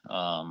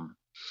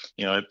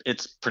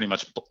it's pretty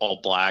much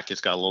all black.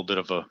 It's got a little bit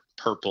of a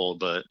purple,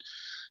 but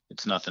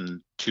it's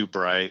nothing too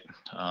bright.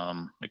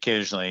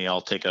 Occasionally,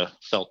 I'll take a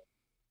felt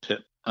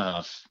tip,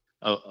 a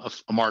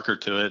marker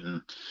to it,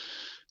 and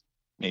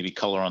maybe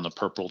color on the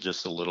purple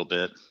just a little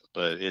bit.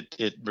 But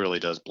it really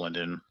does blend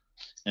in,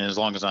 and as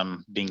long as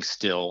I'm being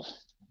still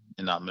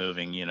and not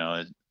moving,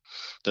 it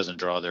doesn't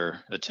draw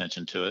their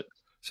attention to it.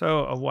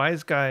 So a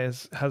Wise Guy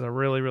has a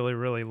really, really,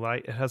 really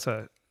light. It has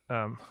a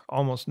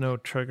almost no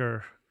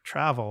trigger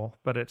travel,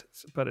 but it's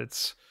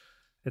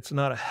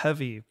not a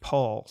heavy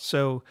pull.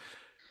 So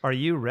are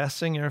you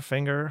resting your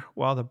finger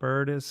while the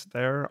bird is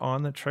there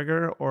on the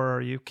trigger, or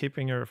are you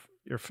keeping your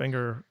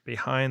finger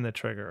behind the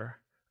trigger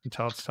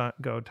until it's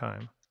go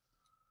time?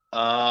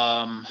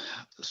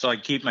 So I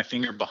keep my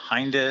finger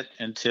behind it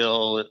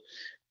until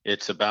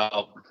it's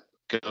about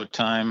go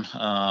time.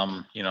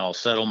 I'll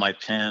settle my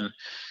pin,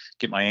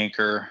 get my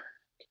anchor,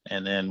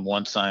 and then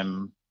once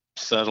I'm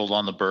settled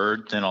on the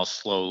bird, then I'll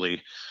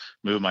slowly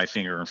move my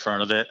finger in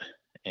front of it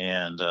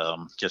and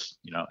just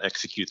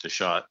execute the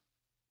shot.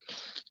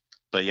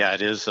 But yeah,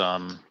 it is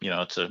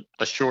it's a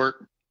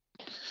short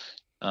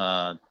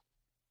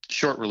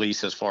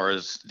release as far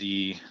as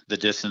the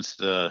distance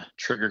the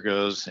trigger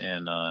goes,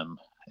 and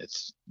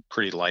it's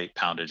pretty light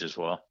poundage as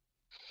well.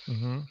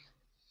 Mm-hmm.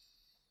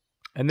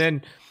 And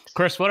then,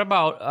 Chris, what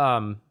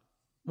about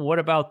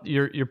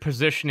your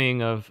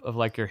positioning of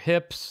like your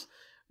hips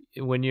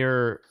when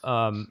you're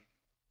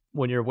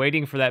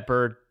waiting for that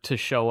bird to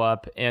show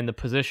up, and the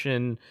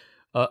position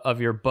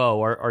of your bow?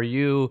 Are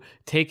you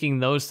taking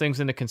those things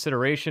into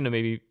consideration to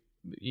maybe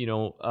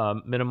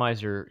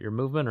minimize your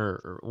movement,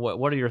 or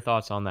what are your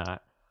thoughts on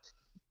that?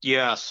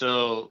 Yeah,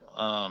 so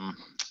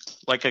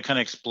like I kind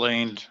of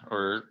explained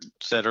or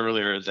said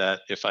earlier,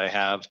 that if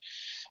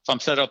I'm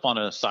set up on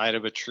a side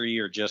of a tree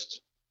or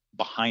just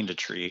behind a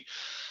tree,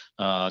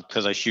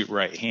 because I shoot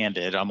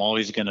right-handed, I'm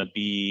always going to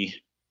be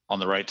on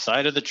the right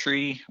side of the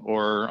tree,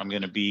 or I'm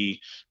going to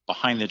be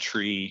behind the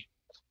tree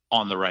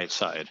on the right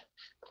side,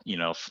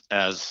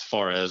 as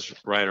far as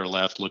right or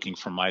left looking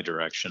from my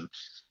direction.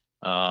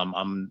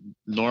 I'm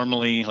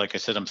normally, like I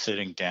said, I'm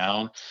sitting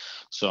down,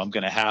 so I'm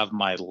going to have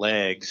my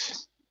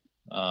legs,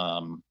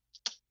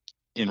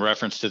 in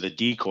reference to the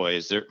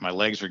decoys, my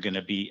legs are going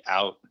to be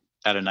out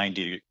at a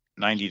 90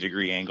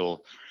 degree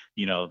angle,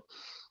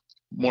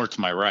 more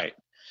to my right.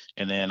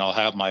 And then I'll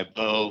have my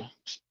bow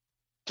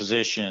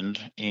positioned,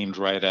 aimed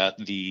right at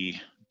the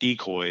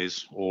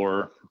decoys,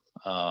 or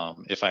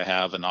if I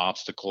have an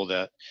obstacle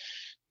that,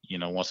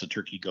 once the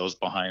turkey goes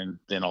behind,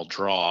 then I'll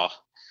draw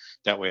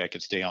That way I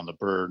could stay on the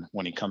bird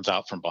when he comes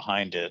out from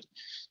behind it.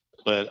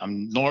 But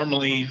I'm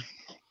normally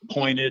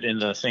pointed in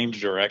the same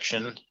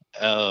direction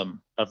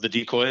of the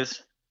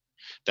decoys.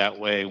 That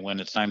way, when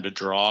it's time to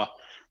draw,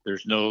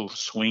 there's no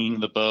swinging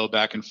the bow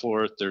back and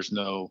forth. There's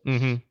no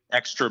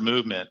extra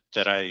movement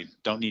that I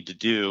don't need to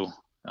do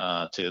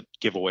to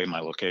give away my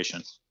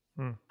location.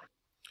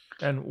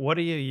 And what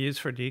do you use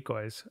for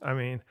decoys? I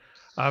mean,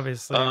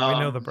 obviously we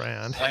know the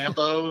brand.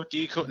 Flambeau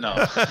decoy? No.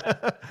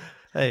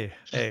 hey,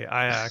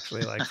 I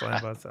actually like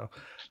Flambeau. So,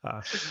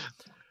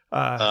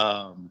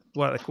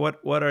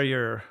 what are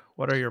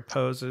your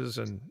poses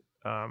and?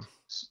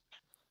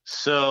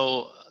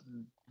 So,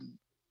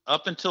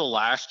 up until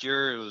last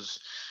year, it was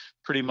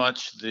pretty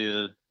much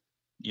the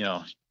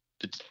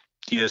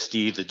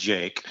DSD, the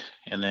Jake,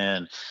 and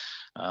then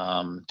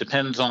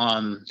depends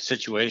on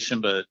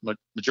situation, but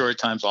majority of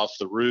times off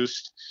the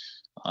roost.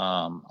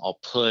 I'll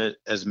put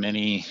as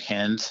many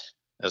hens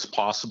as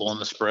possible in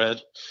the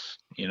spread.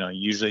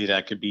 Usually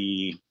that could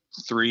be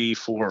 3,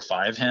 4, or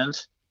 5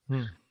 hens,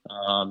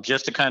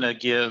 just to kind of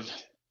give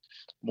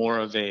more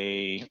of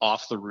a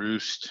off the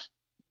roost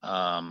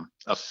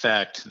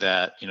effect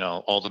that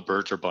all the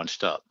birds are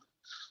bunched up.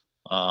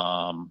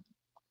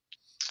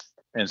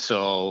 And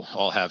so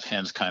I'll have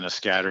hens kind of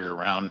scattered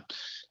around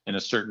in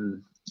a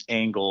certain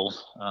angle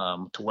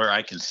to where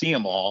I can see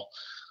them all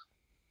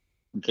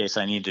in case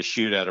I need to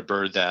shoot at a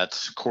bird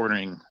that's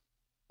cornering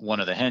one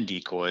of the hen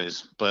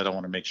decoys. But I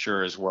want to make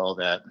sure as well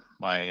that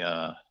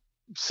my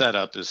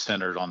setup is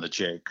centered on the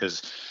Jake,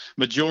 because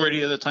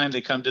majority of the time they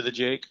come to the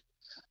Jake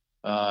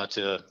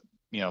to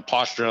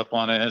posture up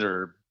on it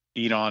or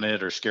beat on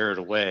it or scare it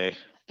away.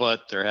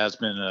 But there has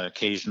been an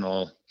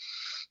occasional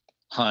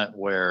hunt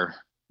where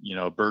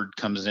a bird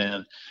comes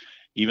in,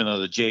 even though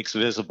the Jake's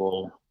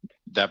visible,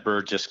 that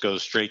bird just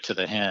goes straight to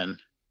the hen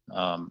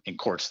and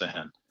courts the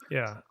hen.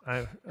 Yeah,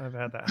 I've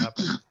had that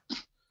happen.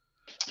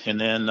 And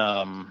then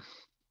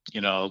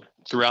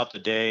throughout the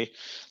day,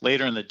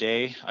 later in the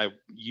day, I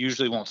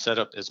usually won't set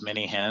up as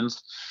many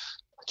hens,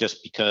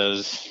 just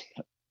because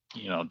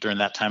during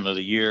that time of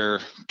the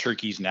year,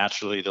 turkeys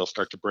naturally they'll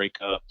start to break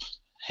up.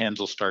 Hens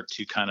will start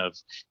to kind of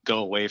go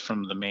away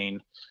from the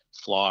main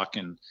flock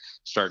and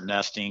start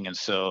nesting, and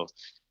so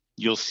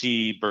you'll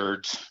see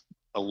birds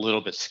a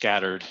little bit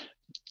scattered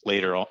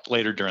later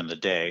during the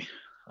day.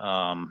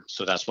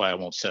 So that's why I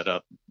won't set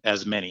up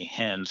as many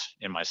hens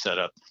in my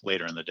setup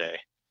later in the day.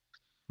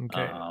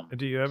 Okay.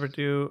 Do you ever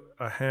do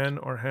a hen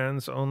or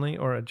hens only,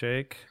 or a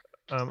Jake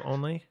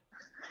only?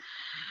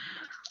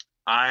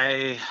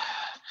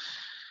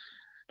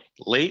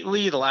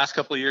 Lately, the last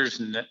couple of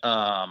years,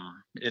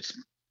 it's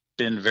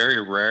been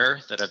very rare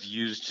that I've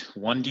used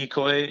one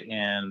decoy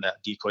and that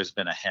decoy's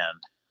been a hen.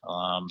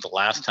 The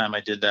last time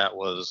I did that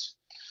was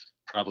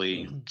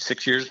probably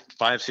 6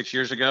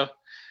 years ago,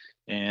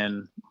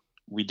 and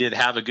we did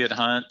have a good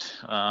hunt.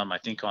 I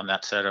think on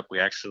that setup,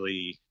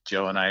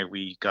 Joe and I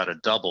got a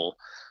double,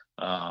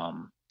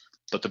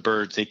 but the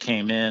birds, they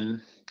came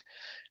in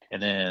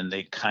and then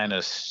they kind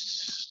of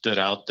stood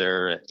out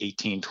there at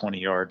 18, 20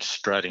 yards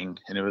strutting,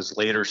 and it was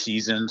later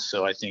season.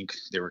 So I think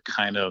they were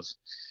kind of,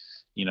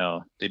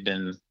 they've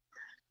been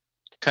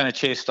kind of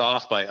chased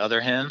off by other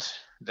hens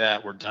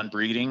that were done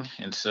breeding.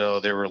 And so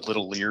they were a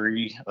little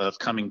leery of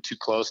coming too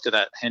close to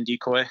that hen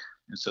decoy.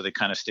 And so they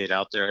kind of stayed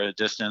out there at a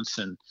distance.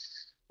 And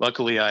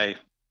luckily I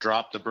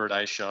dropped the bird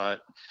I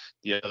shot.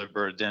 The other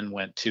bird then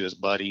went to his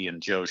buddy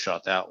and Joe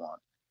shot that one.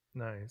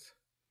 Nice.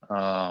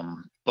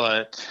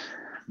 But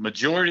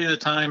majority of the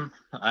time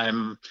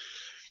I'm,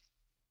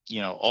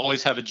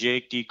 always have a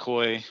Jake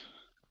decoy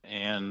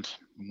and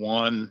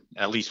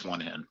at least one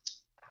hen.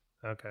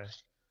 Okay.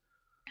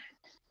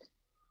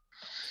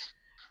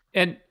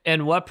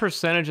 And what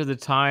percentage of the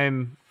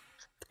time,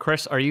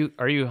 Chris, are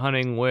you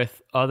hunting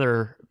with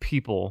other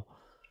people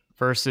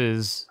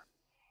versus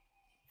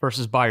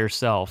by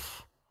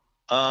yourself?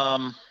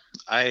 The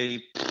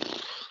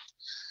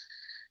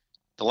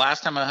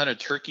last time I hunted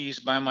turkeys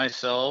by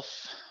myself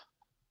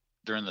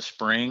during the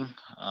spring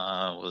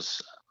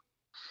was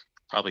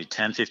probably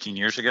 10, 15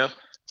 years ago.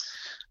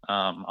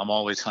 I'm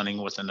always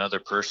hunting with another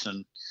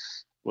person,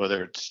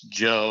 whether it's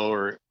Joe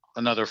or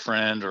another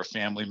friend or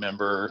family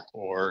member,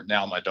 or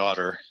now my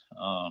daughter.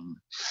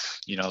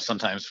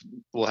 Sometimes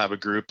we'll have a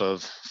group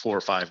of 4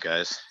 or 5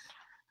 guys.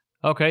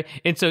 Okay.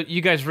 And so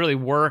you guys really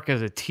work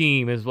as a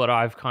team is what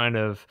I've kind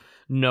of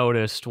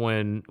noticed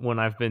when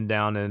I've been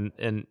down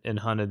and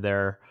hunted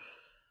there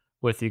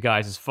with you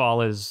guys, as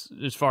far as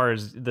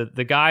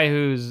the guy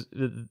who's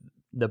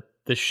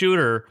the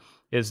shooter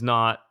is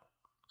not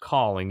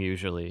calling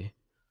usually.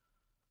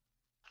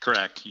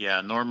 Correct.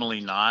 Yeah, normally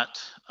not,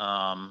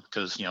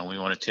 because we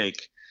want to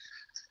take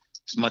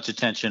as much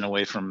attention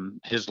away from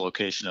his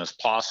location as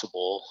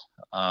possible.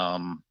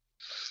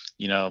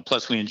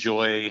 Plus we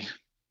enjoy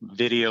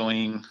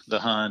videoing the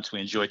hunt. We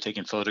enjoy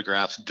taking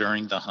photographs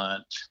during the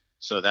hunt,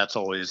 so that's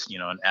always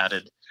an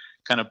added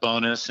kind of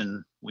bonus,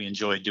 and we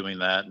enjoy doing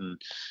that, and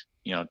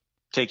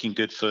taking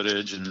good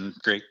footage and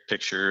great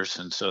pictures,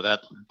 and so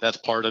that's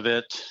part of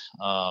it.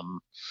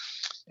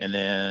 And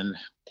then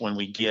when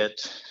we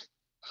get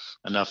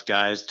enough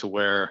guys to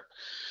where,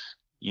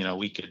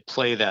 we could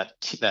play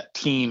that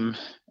team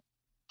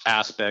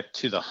aspect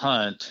to the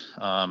hunt,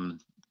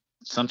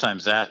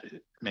 sometimes that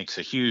makes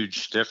a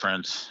huge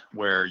difference,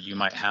 where you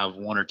might have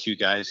one or two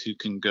guys who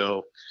can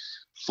go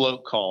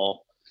float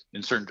call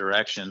in certain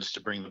directions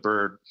to bring the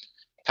bird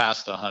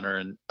past the hunter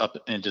and up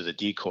into the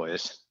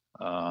decoys.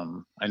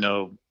 I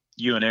know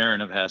you and Aaron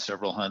have had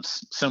several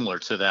hunts similar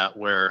to that,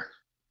 where,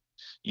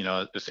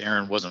 if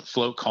Aaron wasn't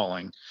float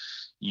calling,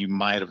 you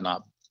might have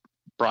not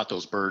brought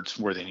those birds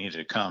where they needed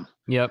to come.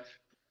 Yep,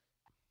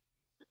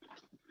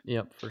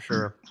 for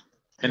sure.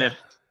 And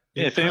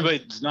if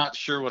anybody's not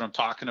sure what I'm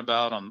talking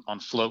about on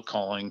float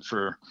calling,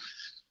 for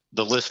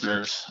the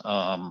listeners,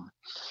 kind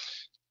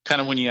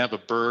of when you have a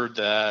bird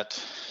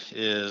that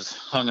is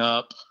hung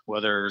up,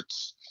 whether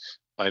it's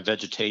by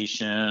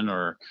vegetation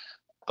or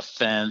a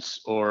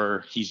fence,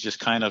 or he's just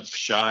kind of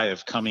shy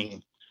of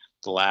coming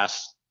the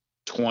last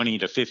 20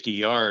 to 50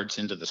 yards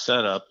into the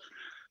setup,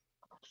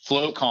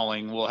 float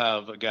calling will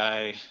have a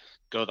guy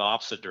go the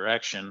opposite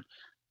direction,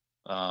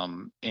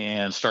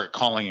 and start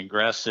calling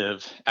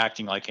aggressive,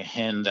 acting like a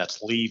hen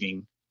that's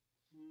leaving.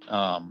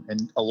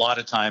 And a lot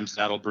of times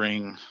that'll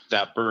bring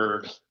that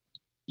bird,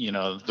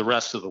 the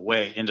rest of the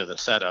way into the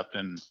setup,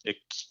 and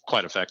it's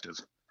quite effective.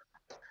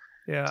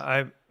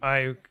 Yeah,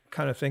 I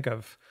kind of think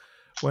of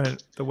when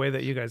the way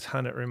that you guys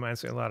hunt it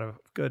reminds me a lot of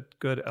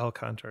good elk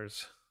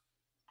hunters.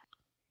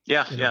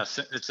 Yeah,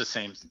 it's the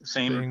same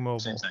mobile.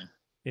 Same thing.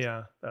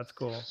 Yeah, that's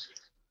cool.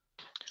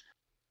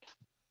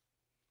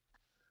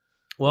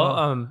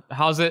 Well,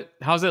 how's it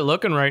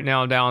looking right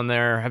now down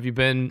there? Have you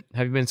been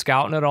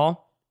scouting at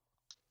all?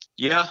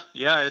 Yeah,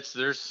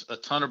 there's a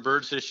ton of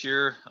birds this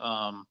year.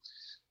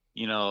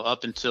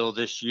 Up until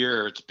this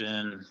year, it's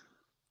been,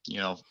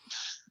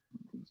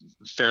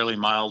 fairly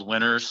mild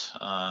winters.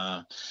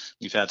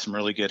 We've had some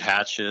really good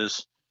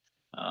hatches.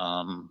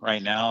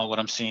 Right now, what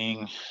I'm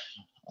seeing,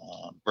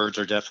 birds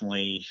are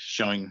definitely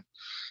showing,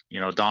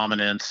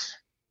 dominance.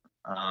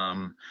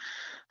 A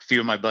few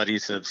of my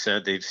buddies have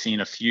said they've seen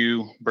a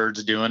few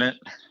birds doing it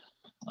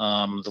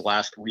the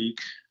last week.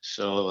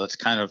 So that's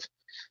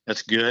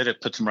good.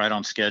 It puts them right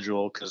on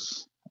schedule,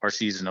 because our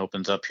season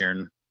opens up here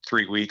in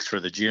 3 weeks for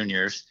the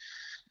juniors.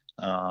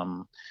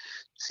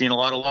 Seeing a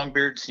lot of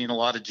longbeards, seeing a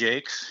lot of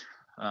jakes.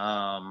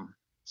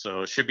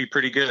 So it should be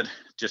pretty good.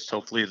 Just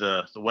hopefully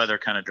the weather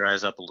kind of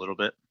dries up a little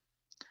bit.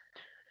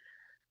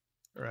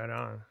 Right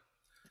on.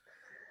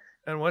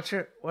 And what's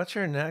your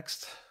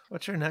next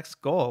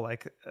goal?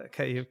 Like,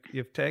 okay,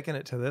 you've taken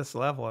it to this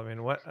level. I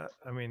mean,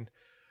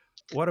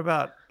 what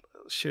about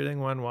shooting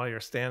one while you're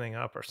standing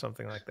up or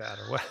something like that,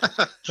 or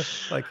what?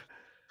 Like,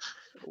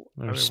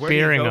 where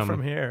do you go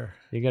from here?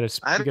 You got to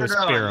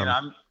spear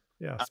them.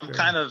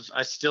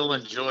 I still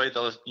enjoy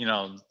those,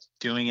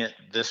 doing it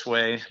this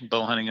way,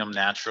 bow hunting them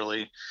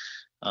naturally,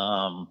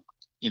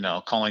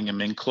 calling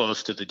them in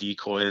close to the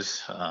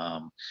decoys.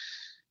 I'm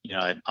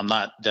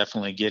not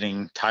definitely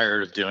getting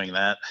tired of doing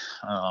that.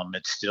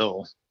 It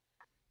still,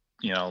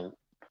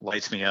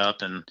 lights me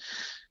up and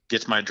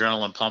gets my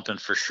adrenaline pumping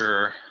for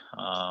sure.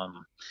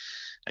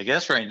 I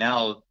guess right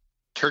now,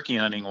 turkey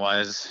hunting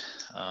wise,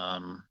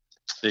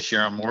 this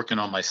year I'm working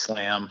on my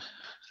slam.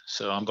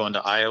 So I'm going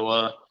to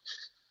Iowa,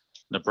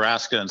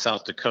 Nebraska, and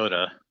South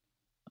Dakota.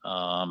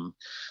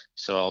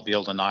 So I'll be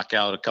able to knock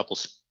out a couple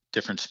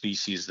different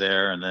species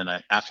there. And then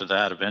after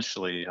that,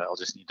 eventually I'll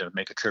just need to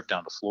make a trip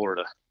down to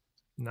Florida.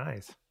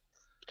 Nice.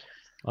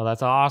 Oh,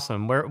 that's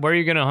awesome. Where are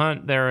you going to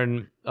hunt there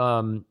in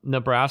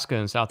Nebraska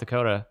and South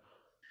Dakota?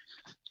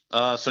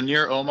 So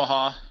near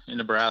Omaha in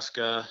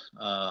Nebraska,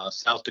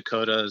 South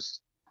Dakota is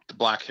the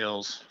Black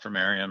Hills for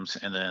Merriam's,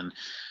 and then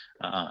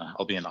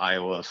I'll be in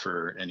Iowa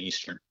for an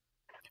Eastern.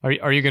 Are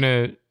you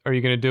gonna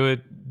do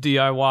it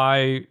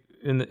DIY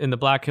in the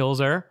Black Hills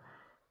there?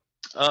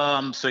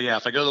 So yeah,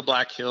 if I go to the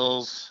Black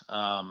Hills,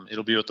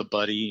 it'll be with a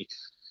buddy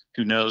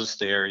who knows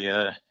the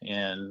area,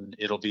 and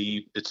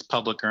it's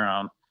public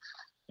ground.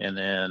 And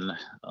then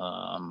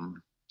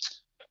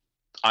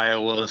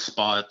Iowa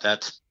spot,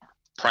 that's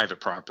private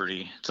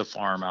property. It's a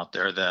farm out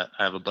there that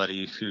I have a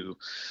buddy who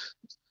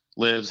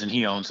lives, and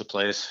he owns the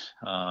place.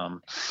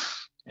 And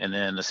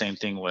then the same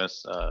thing with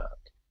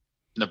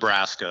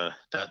Nebraska,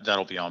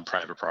 that'll be on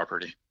private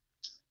property.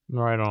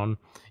 Right on.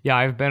 Yeah,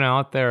 I've been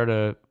out there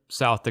to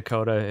South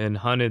Dakota and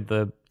hunted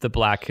the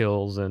Black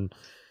Hills, and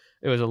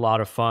it was a lot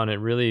of fun. It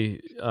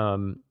really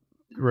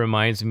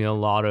reminds me a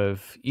lot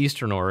of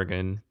Eastern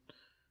Oregon.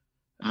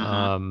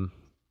 Mm-hmm.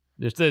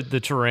 There's the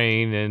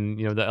terrain and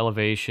the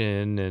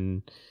elevation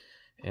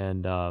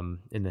and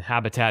the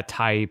habitat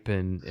type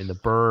and the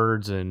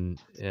birds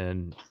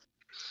and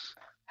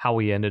how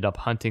we ended up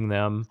hunting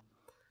them.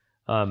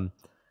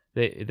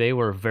 They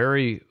were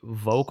very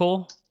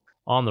vocal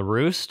on the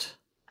roost,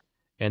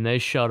 and they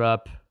shut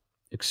up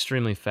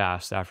extremely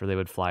fast after they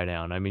would fly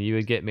down. I mean, you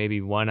would get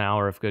maybe 1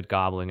 hour of good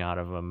gobbling out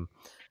of them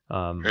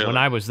really? When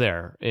I was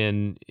there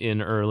in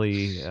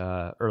early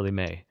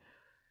May.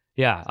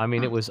 Yeah, I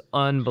mean, it was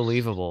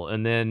unbelievable.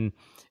 And then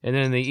And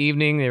then in the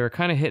evening, they were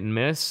kind of hit and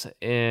miss.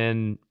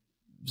 And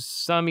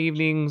some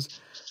evenings,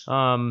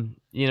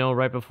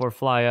 right before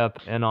fly up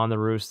and on the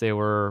roost, they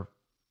were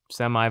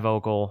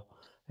semi-vocal.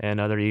 And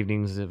other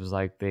evenings, it was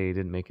like they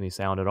didn't make any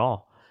sound at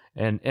all.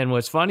 And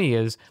what's funny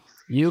is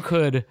you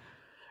could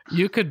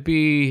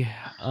be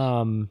up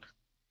on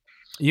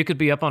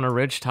a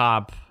ridge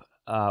top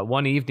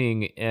one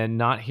evening and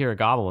not hear a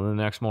gobble, and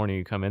the next morning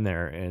you come in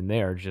there and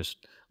they are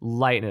just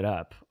lighting it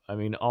up. I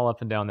mean, all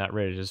up and down that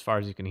ridge as far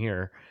as you can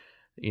hear,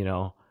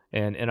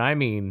 and I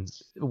mean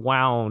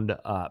wound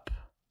up.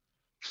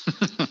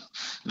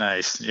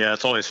 Nice. Yeah,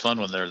 it's always fun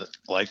when they're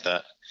like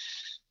that,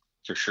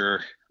 for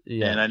sure.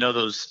 Yeah. And I know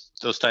those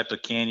type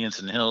of canyons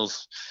and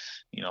hills,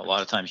 a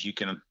lot of times you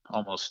can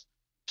almost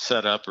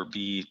set up or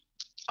be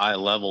eye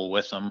level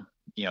with them,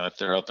 if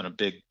they're up in a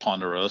big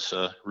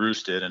ponderosa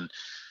roosted, and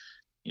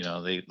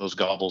those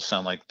gobbles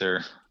sound like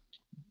they're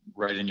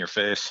right in your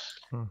face.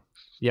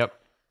 Yep.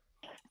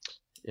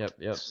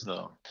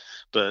 So,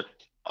 but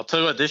I'll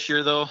tell you what, this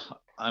year though,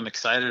 I'm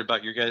excited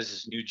about your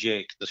guys' new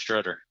Jake, the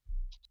Strutter.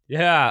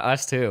 Yeah,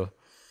 us too.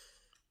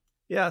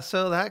 Yeah,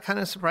 so that kind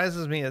of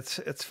surprises me.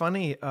 It's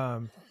funny.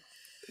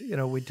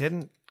 We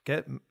didn't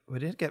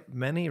get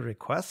many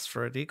requests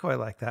for a decoy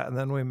like that, and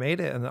then we made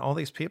it, and all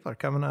these people are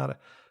coming out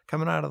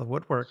of the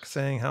woodwork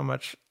saying how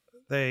much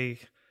they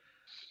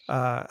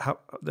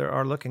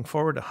are looking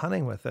forward to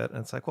hunting with it. And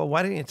it's like, well,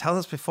 why didn't you tell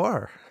us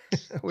before?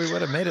 We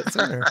would have made it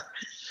sooner.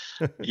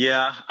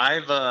 Yeah,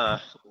 I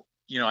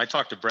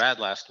talked to Brad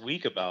last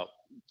week about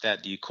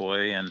that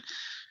decoy, and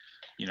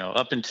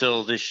up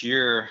until this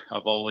year,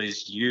 I've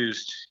always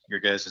used your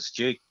guys'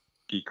 Jake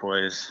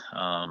decoys.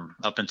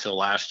 Up until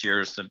last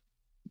year's the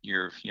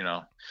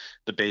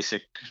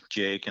basic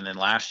Jake, and then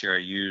last year I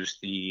used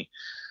the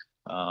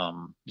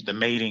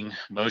mating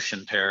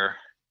motion pair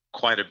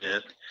quite a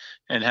bit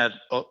and had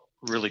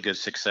really good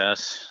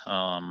success.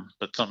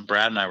 But something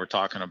Brad and I were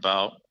talking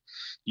about,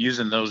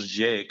 using those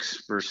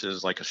Jakes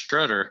versus like a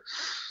Strutter,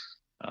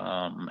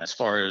 as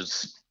far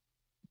as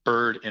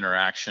bird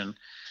interaction.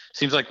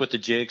 Seems like with the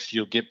Jakes,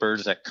 you'll get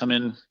birds that come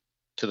in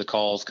to the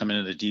calls, come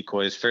into the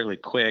decoys fairly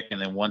quick,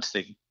 and then once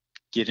they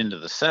get into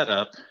the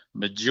setup,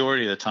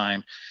 majority of the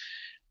time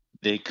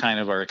they kind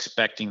of are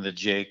expecting the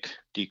Jake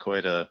decoy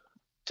to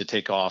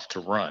take off to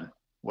run,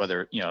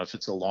 whether if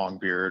it's a long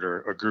beard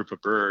or a group of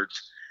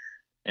birds,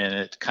 and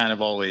it kind of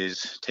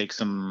always takes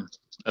them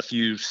a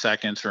few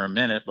seconds or a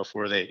minute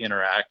before they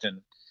interact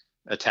and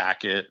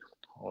attack it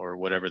or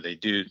whatever they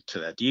do to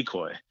that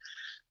decoy.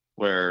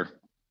 Where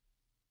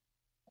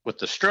with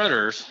the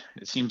Strutters,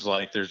 it seems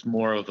like there's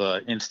more of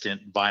a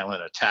instant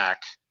violent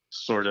attack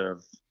sort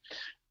of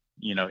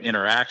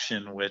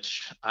interaction,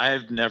 which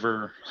I've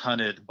never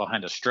hunted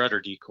behind a Strutter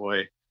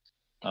decoy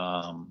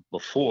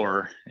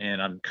before,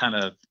 and I'm kind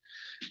of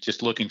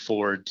just looking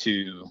forward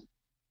to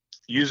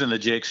using the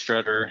Jake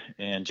Strutter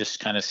and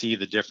just kind of see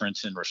the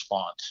difference in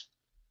response.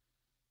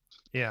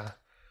 Yeah,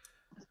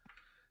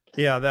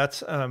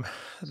 that's an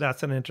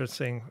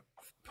interesting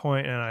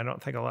point, and I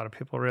don't think a lot of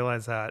people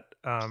realize that.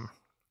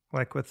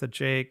 Like with the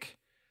Jake,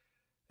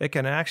 it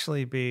can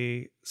actually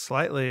be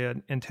slightly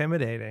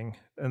intimidating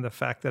in the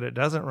fact that it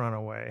doesn't run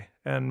away.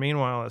 And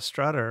meanwhile, a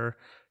Strutter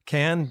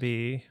can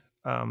be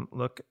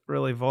look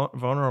really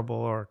vulnerable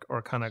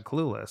or kind of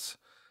clueless.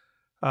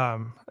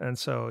 And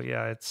so,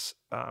 yeah, it's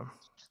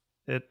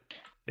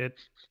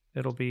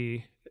it'll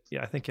be,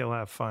 I think you'll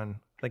have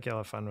fun. I think you'll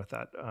have fun with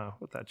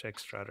that Jake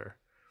Strutter,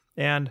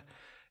 and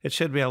it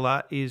should be a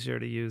lot easier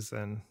to use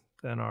than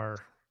our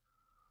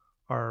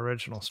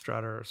original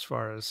Strutter, as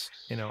far as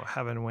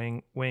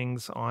having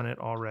wings on it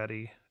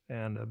already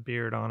and a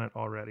beard on it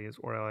already. Is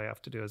where all I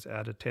have to do is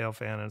add a tail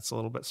fan, and it's a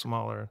little bit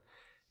smaller,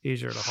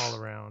 easier to haul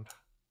around.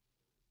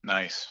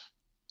 Nice.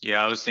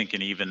 Yeah, I was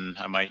thinking even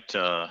I might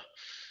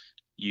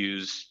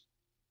use,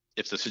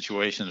 if the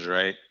situation's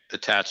right,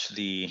 attach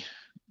the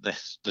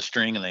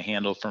string and the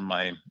handle from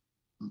my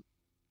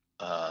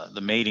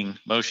the mating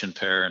motion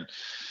pair, and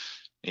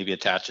maybe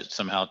attach it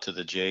somehow to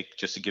the Jake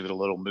just to give it a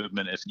little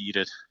movement if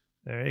needed.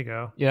 There you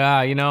go. Yeah,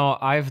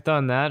 I've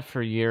done that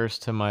for years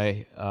to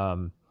my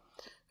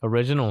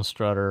original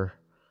Strutter,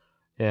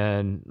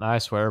 and I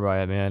swear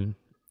by it, man.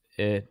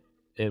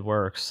 It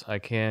works. I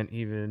can't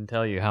even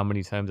tell you how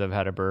many times I've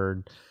had a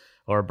bird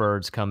or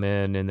birds come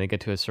in and they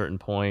get to a certain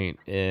point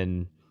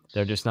and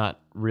they're just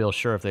not real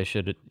sure if they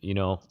should,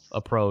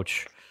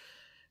 approach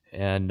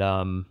and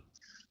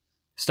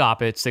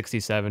stop at 60,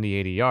 70,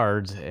 80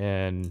 yards.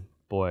 And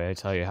boy, I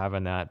tell you,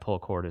 having that pull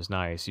cord is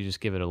nice. You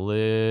just give it a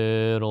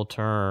little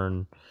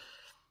turn.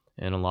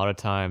 And a lot of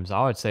times,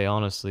 I would say,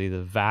 honestly,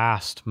 the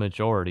vast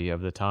majority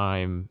of the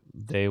time,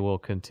 they will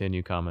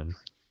continue coming.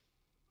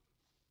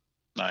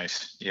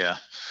 Nice. Yeah,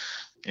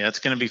 it's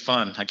going to be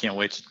fun. I can't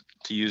wait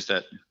to use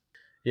that.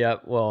 Yeah,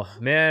 well,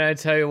 man, I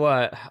tell you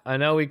what, I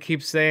know we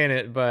keep saying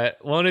it,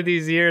 but one of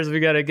these years we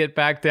got to get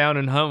back down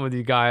and hunt with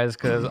you guys,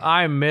 because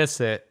I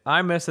miss it.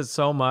 I miss it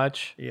so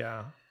much.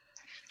 Yeah.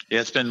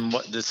 Yeah, it's been,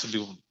 this will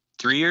be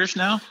 3 years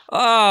now?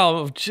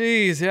 Oh,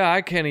 geez. Yeah,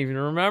 I can't even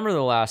remember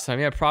the last time.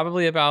 Yeah,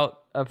 probably about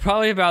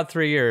probably about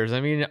 3 years.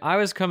 I mean, I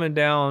was coming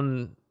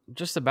down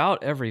just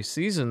about every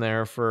season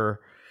there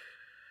for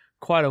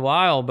quite a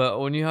while, but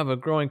when you have a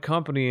growing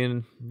company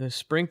and the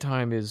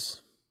springtime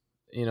is,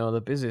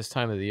 the busiest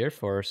time of the year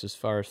for us as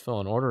far as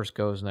filling orders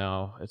goes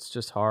now, it's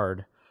just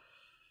hard.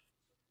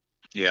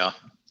 Yeah.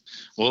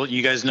 Well,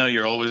 you guys know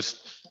you're always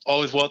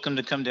welcome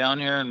to come down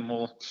here, and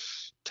we'll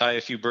tie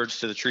a few birds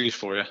to the trees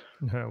for you.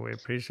 No, we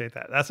appreciate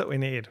that. That's what we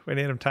need. We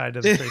need them tied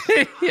to the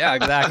tree. Yeah,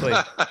 exactly.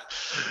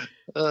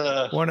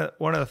 One of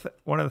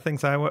the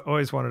things I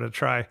always wanted to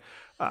try.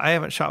 I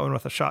haven't shot one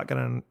with a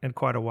shotgun in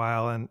quite a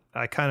while, and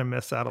I kind of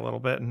miss that a little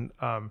bit. And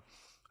I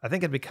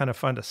think it'd be kind of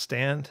fun to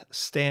stand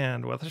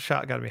with a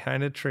shotgun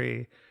behind a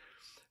tree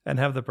and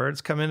have the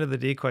birds come into the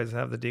decoys and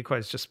have the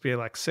decoys just be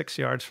like 6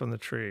 yards from the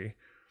tree,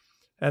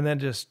 and then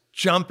just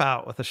jump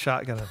out with a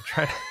shotgun and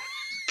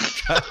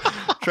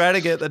try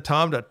to get the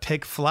tom to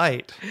take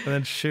flight and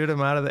then shoot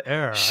him out of the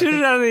air. Shoot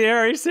it out of the air?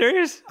 Are you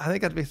serious? I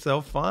think that'd be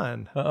so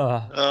fun. You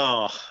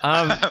know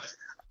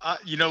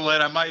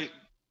what? I might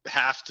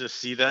have to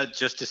see that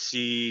just to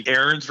see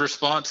Aaron's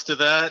response to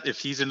that, if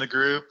he's in the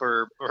group,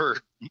 or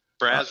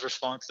Brad's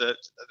response.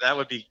 That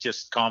would be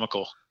just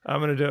comical.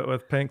 I'm gonna do it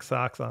with pink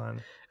socks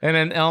on and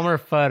an Elmer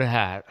Fudd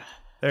hat.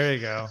 There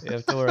you go. You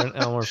have to wear an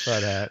Elmer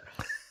Fudd hat.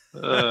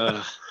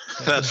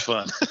 That's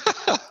fun.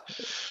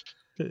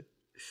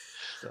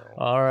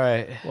 All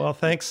right. Well,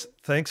 thanks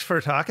for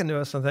talking to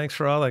us, and thanks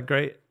for all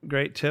the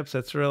great tips.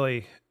 It's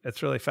really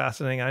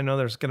fascinating. I know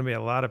there's going to be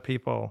a lot of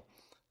people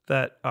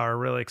that are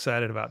really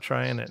excited about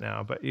trying it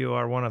now, but you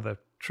are one of the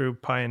true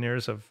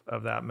pioneers of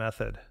that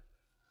method.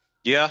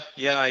 Yeah,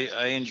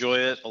 I enjoy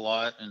it a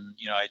lot, and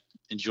I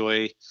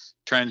enjoy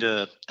trying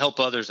to help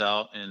others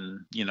out, and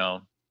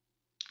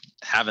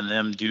having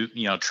them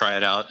try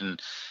it out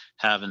and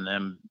having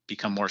them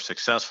become more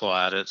successful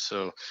at it.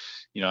 So,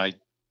 I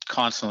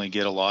constantly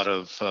get a lot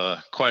of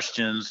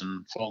questions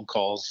and phone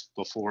calls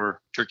before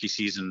turkey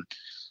season,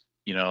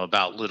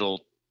 about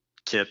little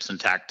tips and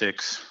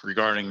tactics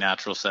regarding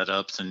natural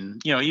setups,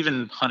 and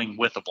even hunting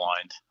with a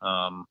blind.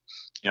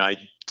 I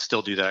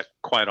still do that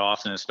quite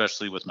often,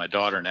 especially with my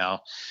daughter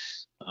now.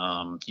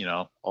 I'll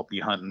be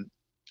hunting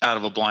out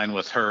of a blind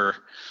with her.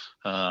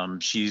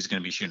 She's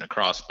going to be shooting a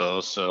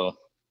crossbow, so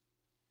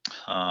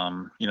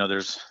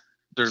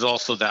there's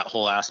also that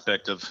whole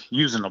aspect of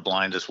using a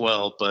blind as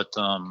well. But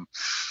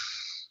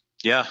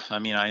yeah, I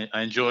mean,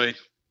 I enjoy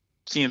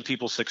seeing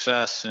people's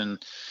success,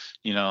 and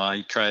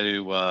I try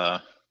to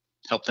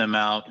help them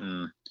out,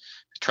 and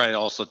try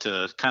also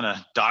to kind of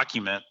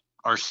document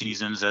our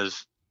seasons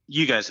as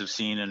you guys have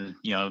seen and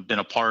been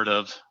a part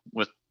of,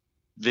 with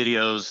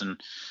videos and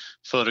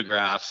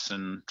photographs,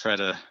 and try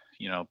to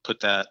put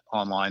that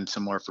online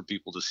somewhere for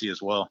people to see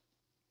as well.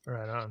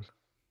 Right on.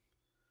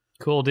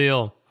 Cool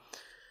deal.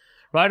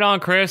 Right on,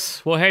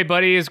 Chris. Well, hey,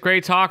 buddy, it's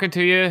great talking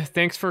to you.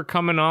 Thanks for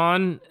coming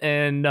on,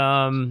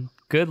 and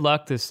good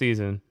luck this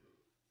season.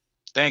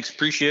 Thanks.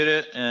 Appreciate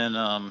it. And,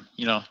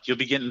 you'll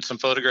be getting some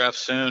photographs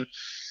soon.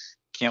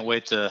 Can't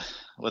wait to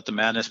let the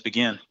madness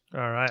begin.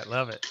 All right.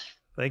 Love it.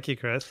 Thank you,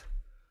 Chris.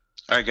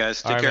 All right,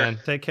 guys. Take care. Man.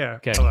 Take care.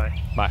 Okay.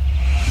 Bye-bye. Bye.